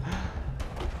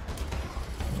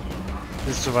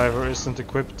 This survivor isn't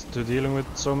equipped to dealing with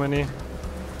so many.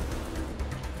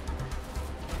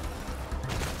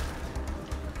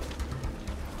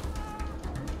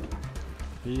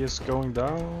 He is going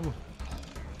down.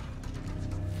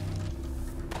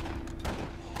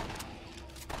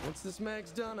 Once this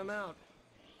mag's done, I'm out.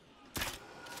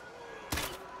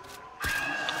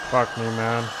 Fuck me,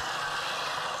 man.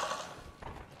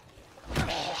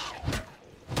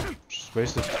 Just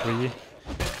wasted 3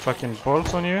 fucking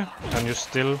bolts on you, and you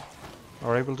still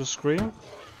are able to scream.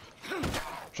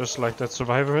 Just like that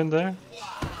survivor in there.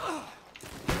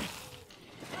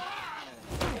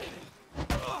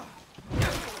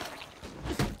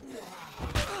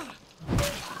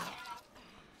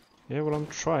 Yeah, well, I'm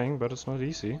trying, but it's not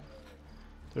easy.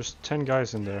 There's 10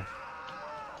 guys in there.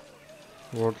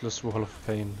 Wordless wall of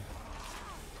pain.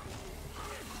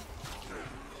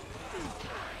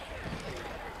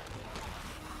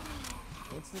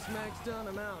 Once this mag's done,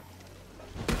 I'm out.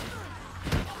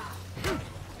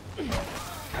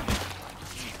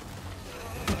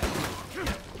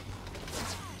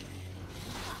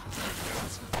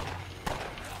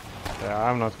 Yeah,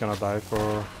 I'm not gonna die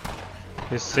for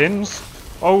his sins.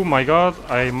 Oh my god,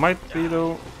 I might be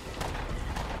though.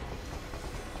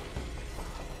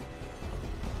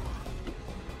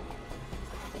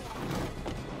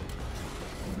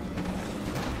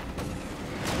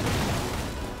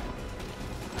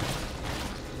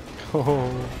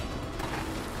 Oh,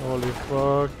 holy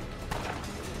fuck.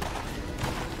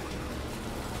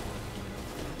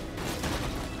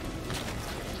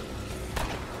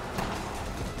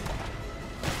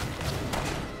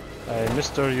 Hey,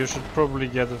 mister, you should probably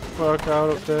get the fuck out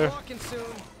of there. Walking soon.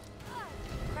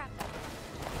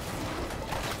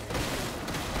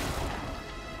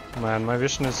 Man, my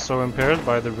vision is so impaired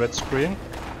by the red screen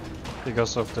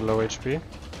because of the low HP.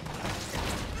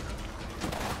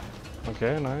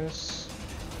 Okay, nice.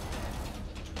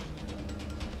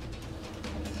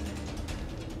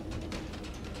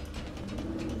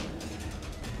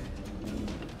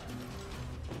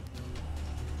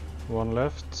 One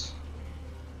left.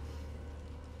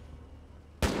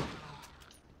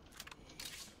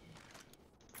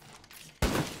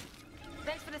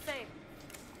 Thanks for the save.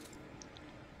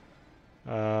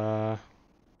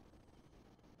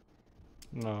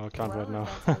 No, I can't right Well, now.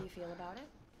 if that's how you feel about it.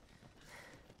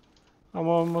 I'm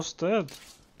almost dead.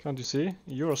 Can't you see?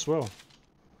 You as well.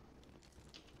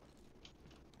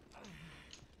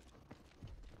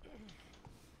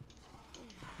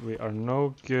 We are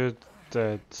no good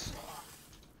dead.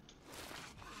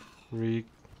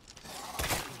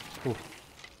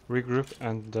 Regroup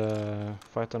and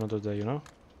fight another day, you know?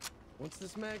 Once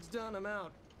this mag's done, I'm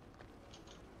out.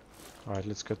 Alright,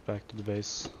 let's get back to the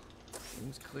base.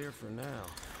 Seems clear for now.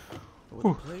 But with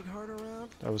Whew. the plague heart around,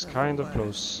 That was that kind won't of last.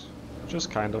 close.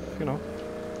 Just kind of, you know.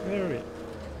 Very.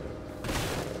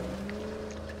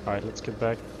 Alright, let's get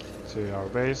back to our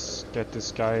base, get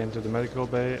this guy into the medical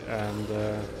bay, and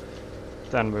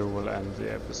then we will end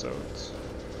the episode.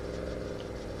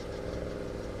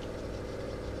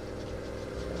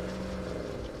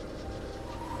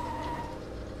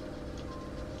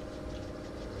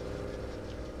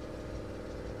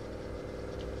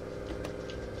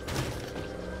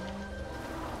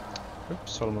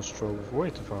 Oops, almost drove way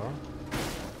too far.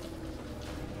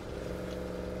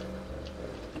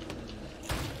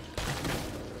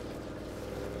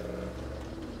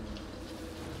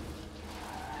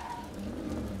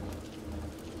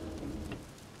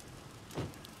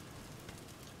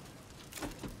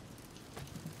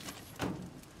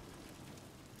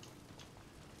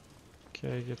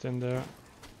 Okay, get in there.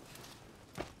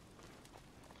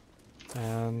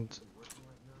 And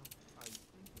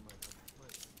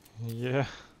yeah,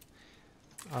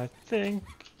 I think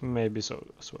maybe so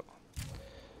as well.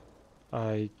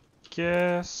 I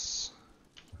guess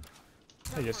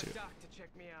you. Doc to check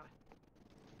me out.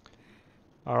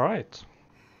 Alright.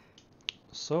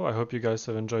 So I hope you guys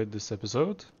have enjoyed this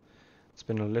episode. It's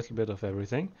been a little bit of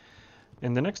everything.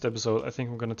 In the next episode, I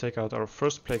think we're gonna take out our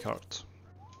first plague heart.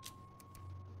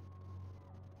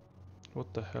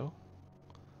 What the hell?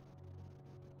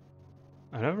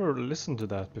 I never listened to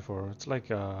that before. It's like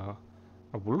a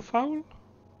wolf howl?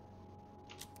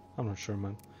 I'm not sure,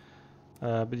 man.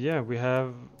 But yeah, we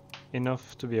have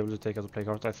enough to be able to take out the plague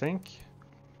heart, I think.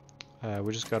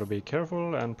 We just gotta be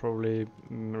careful and probably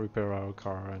repair our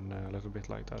car and a little bit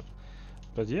like that.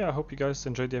 But yeah, I hope you guys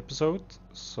enjoyed the episode.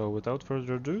 So without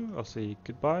further ado, I'll say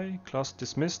goodbye, class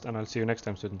dismissed, and I'll see you next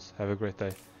time, students. Have a great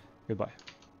day. Goodbye.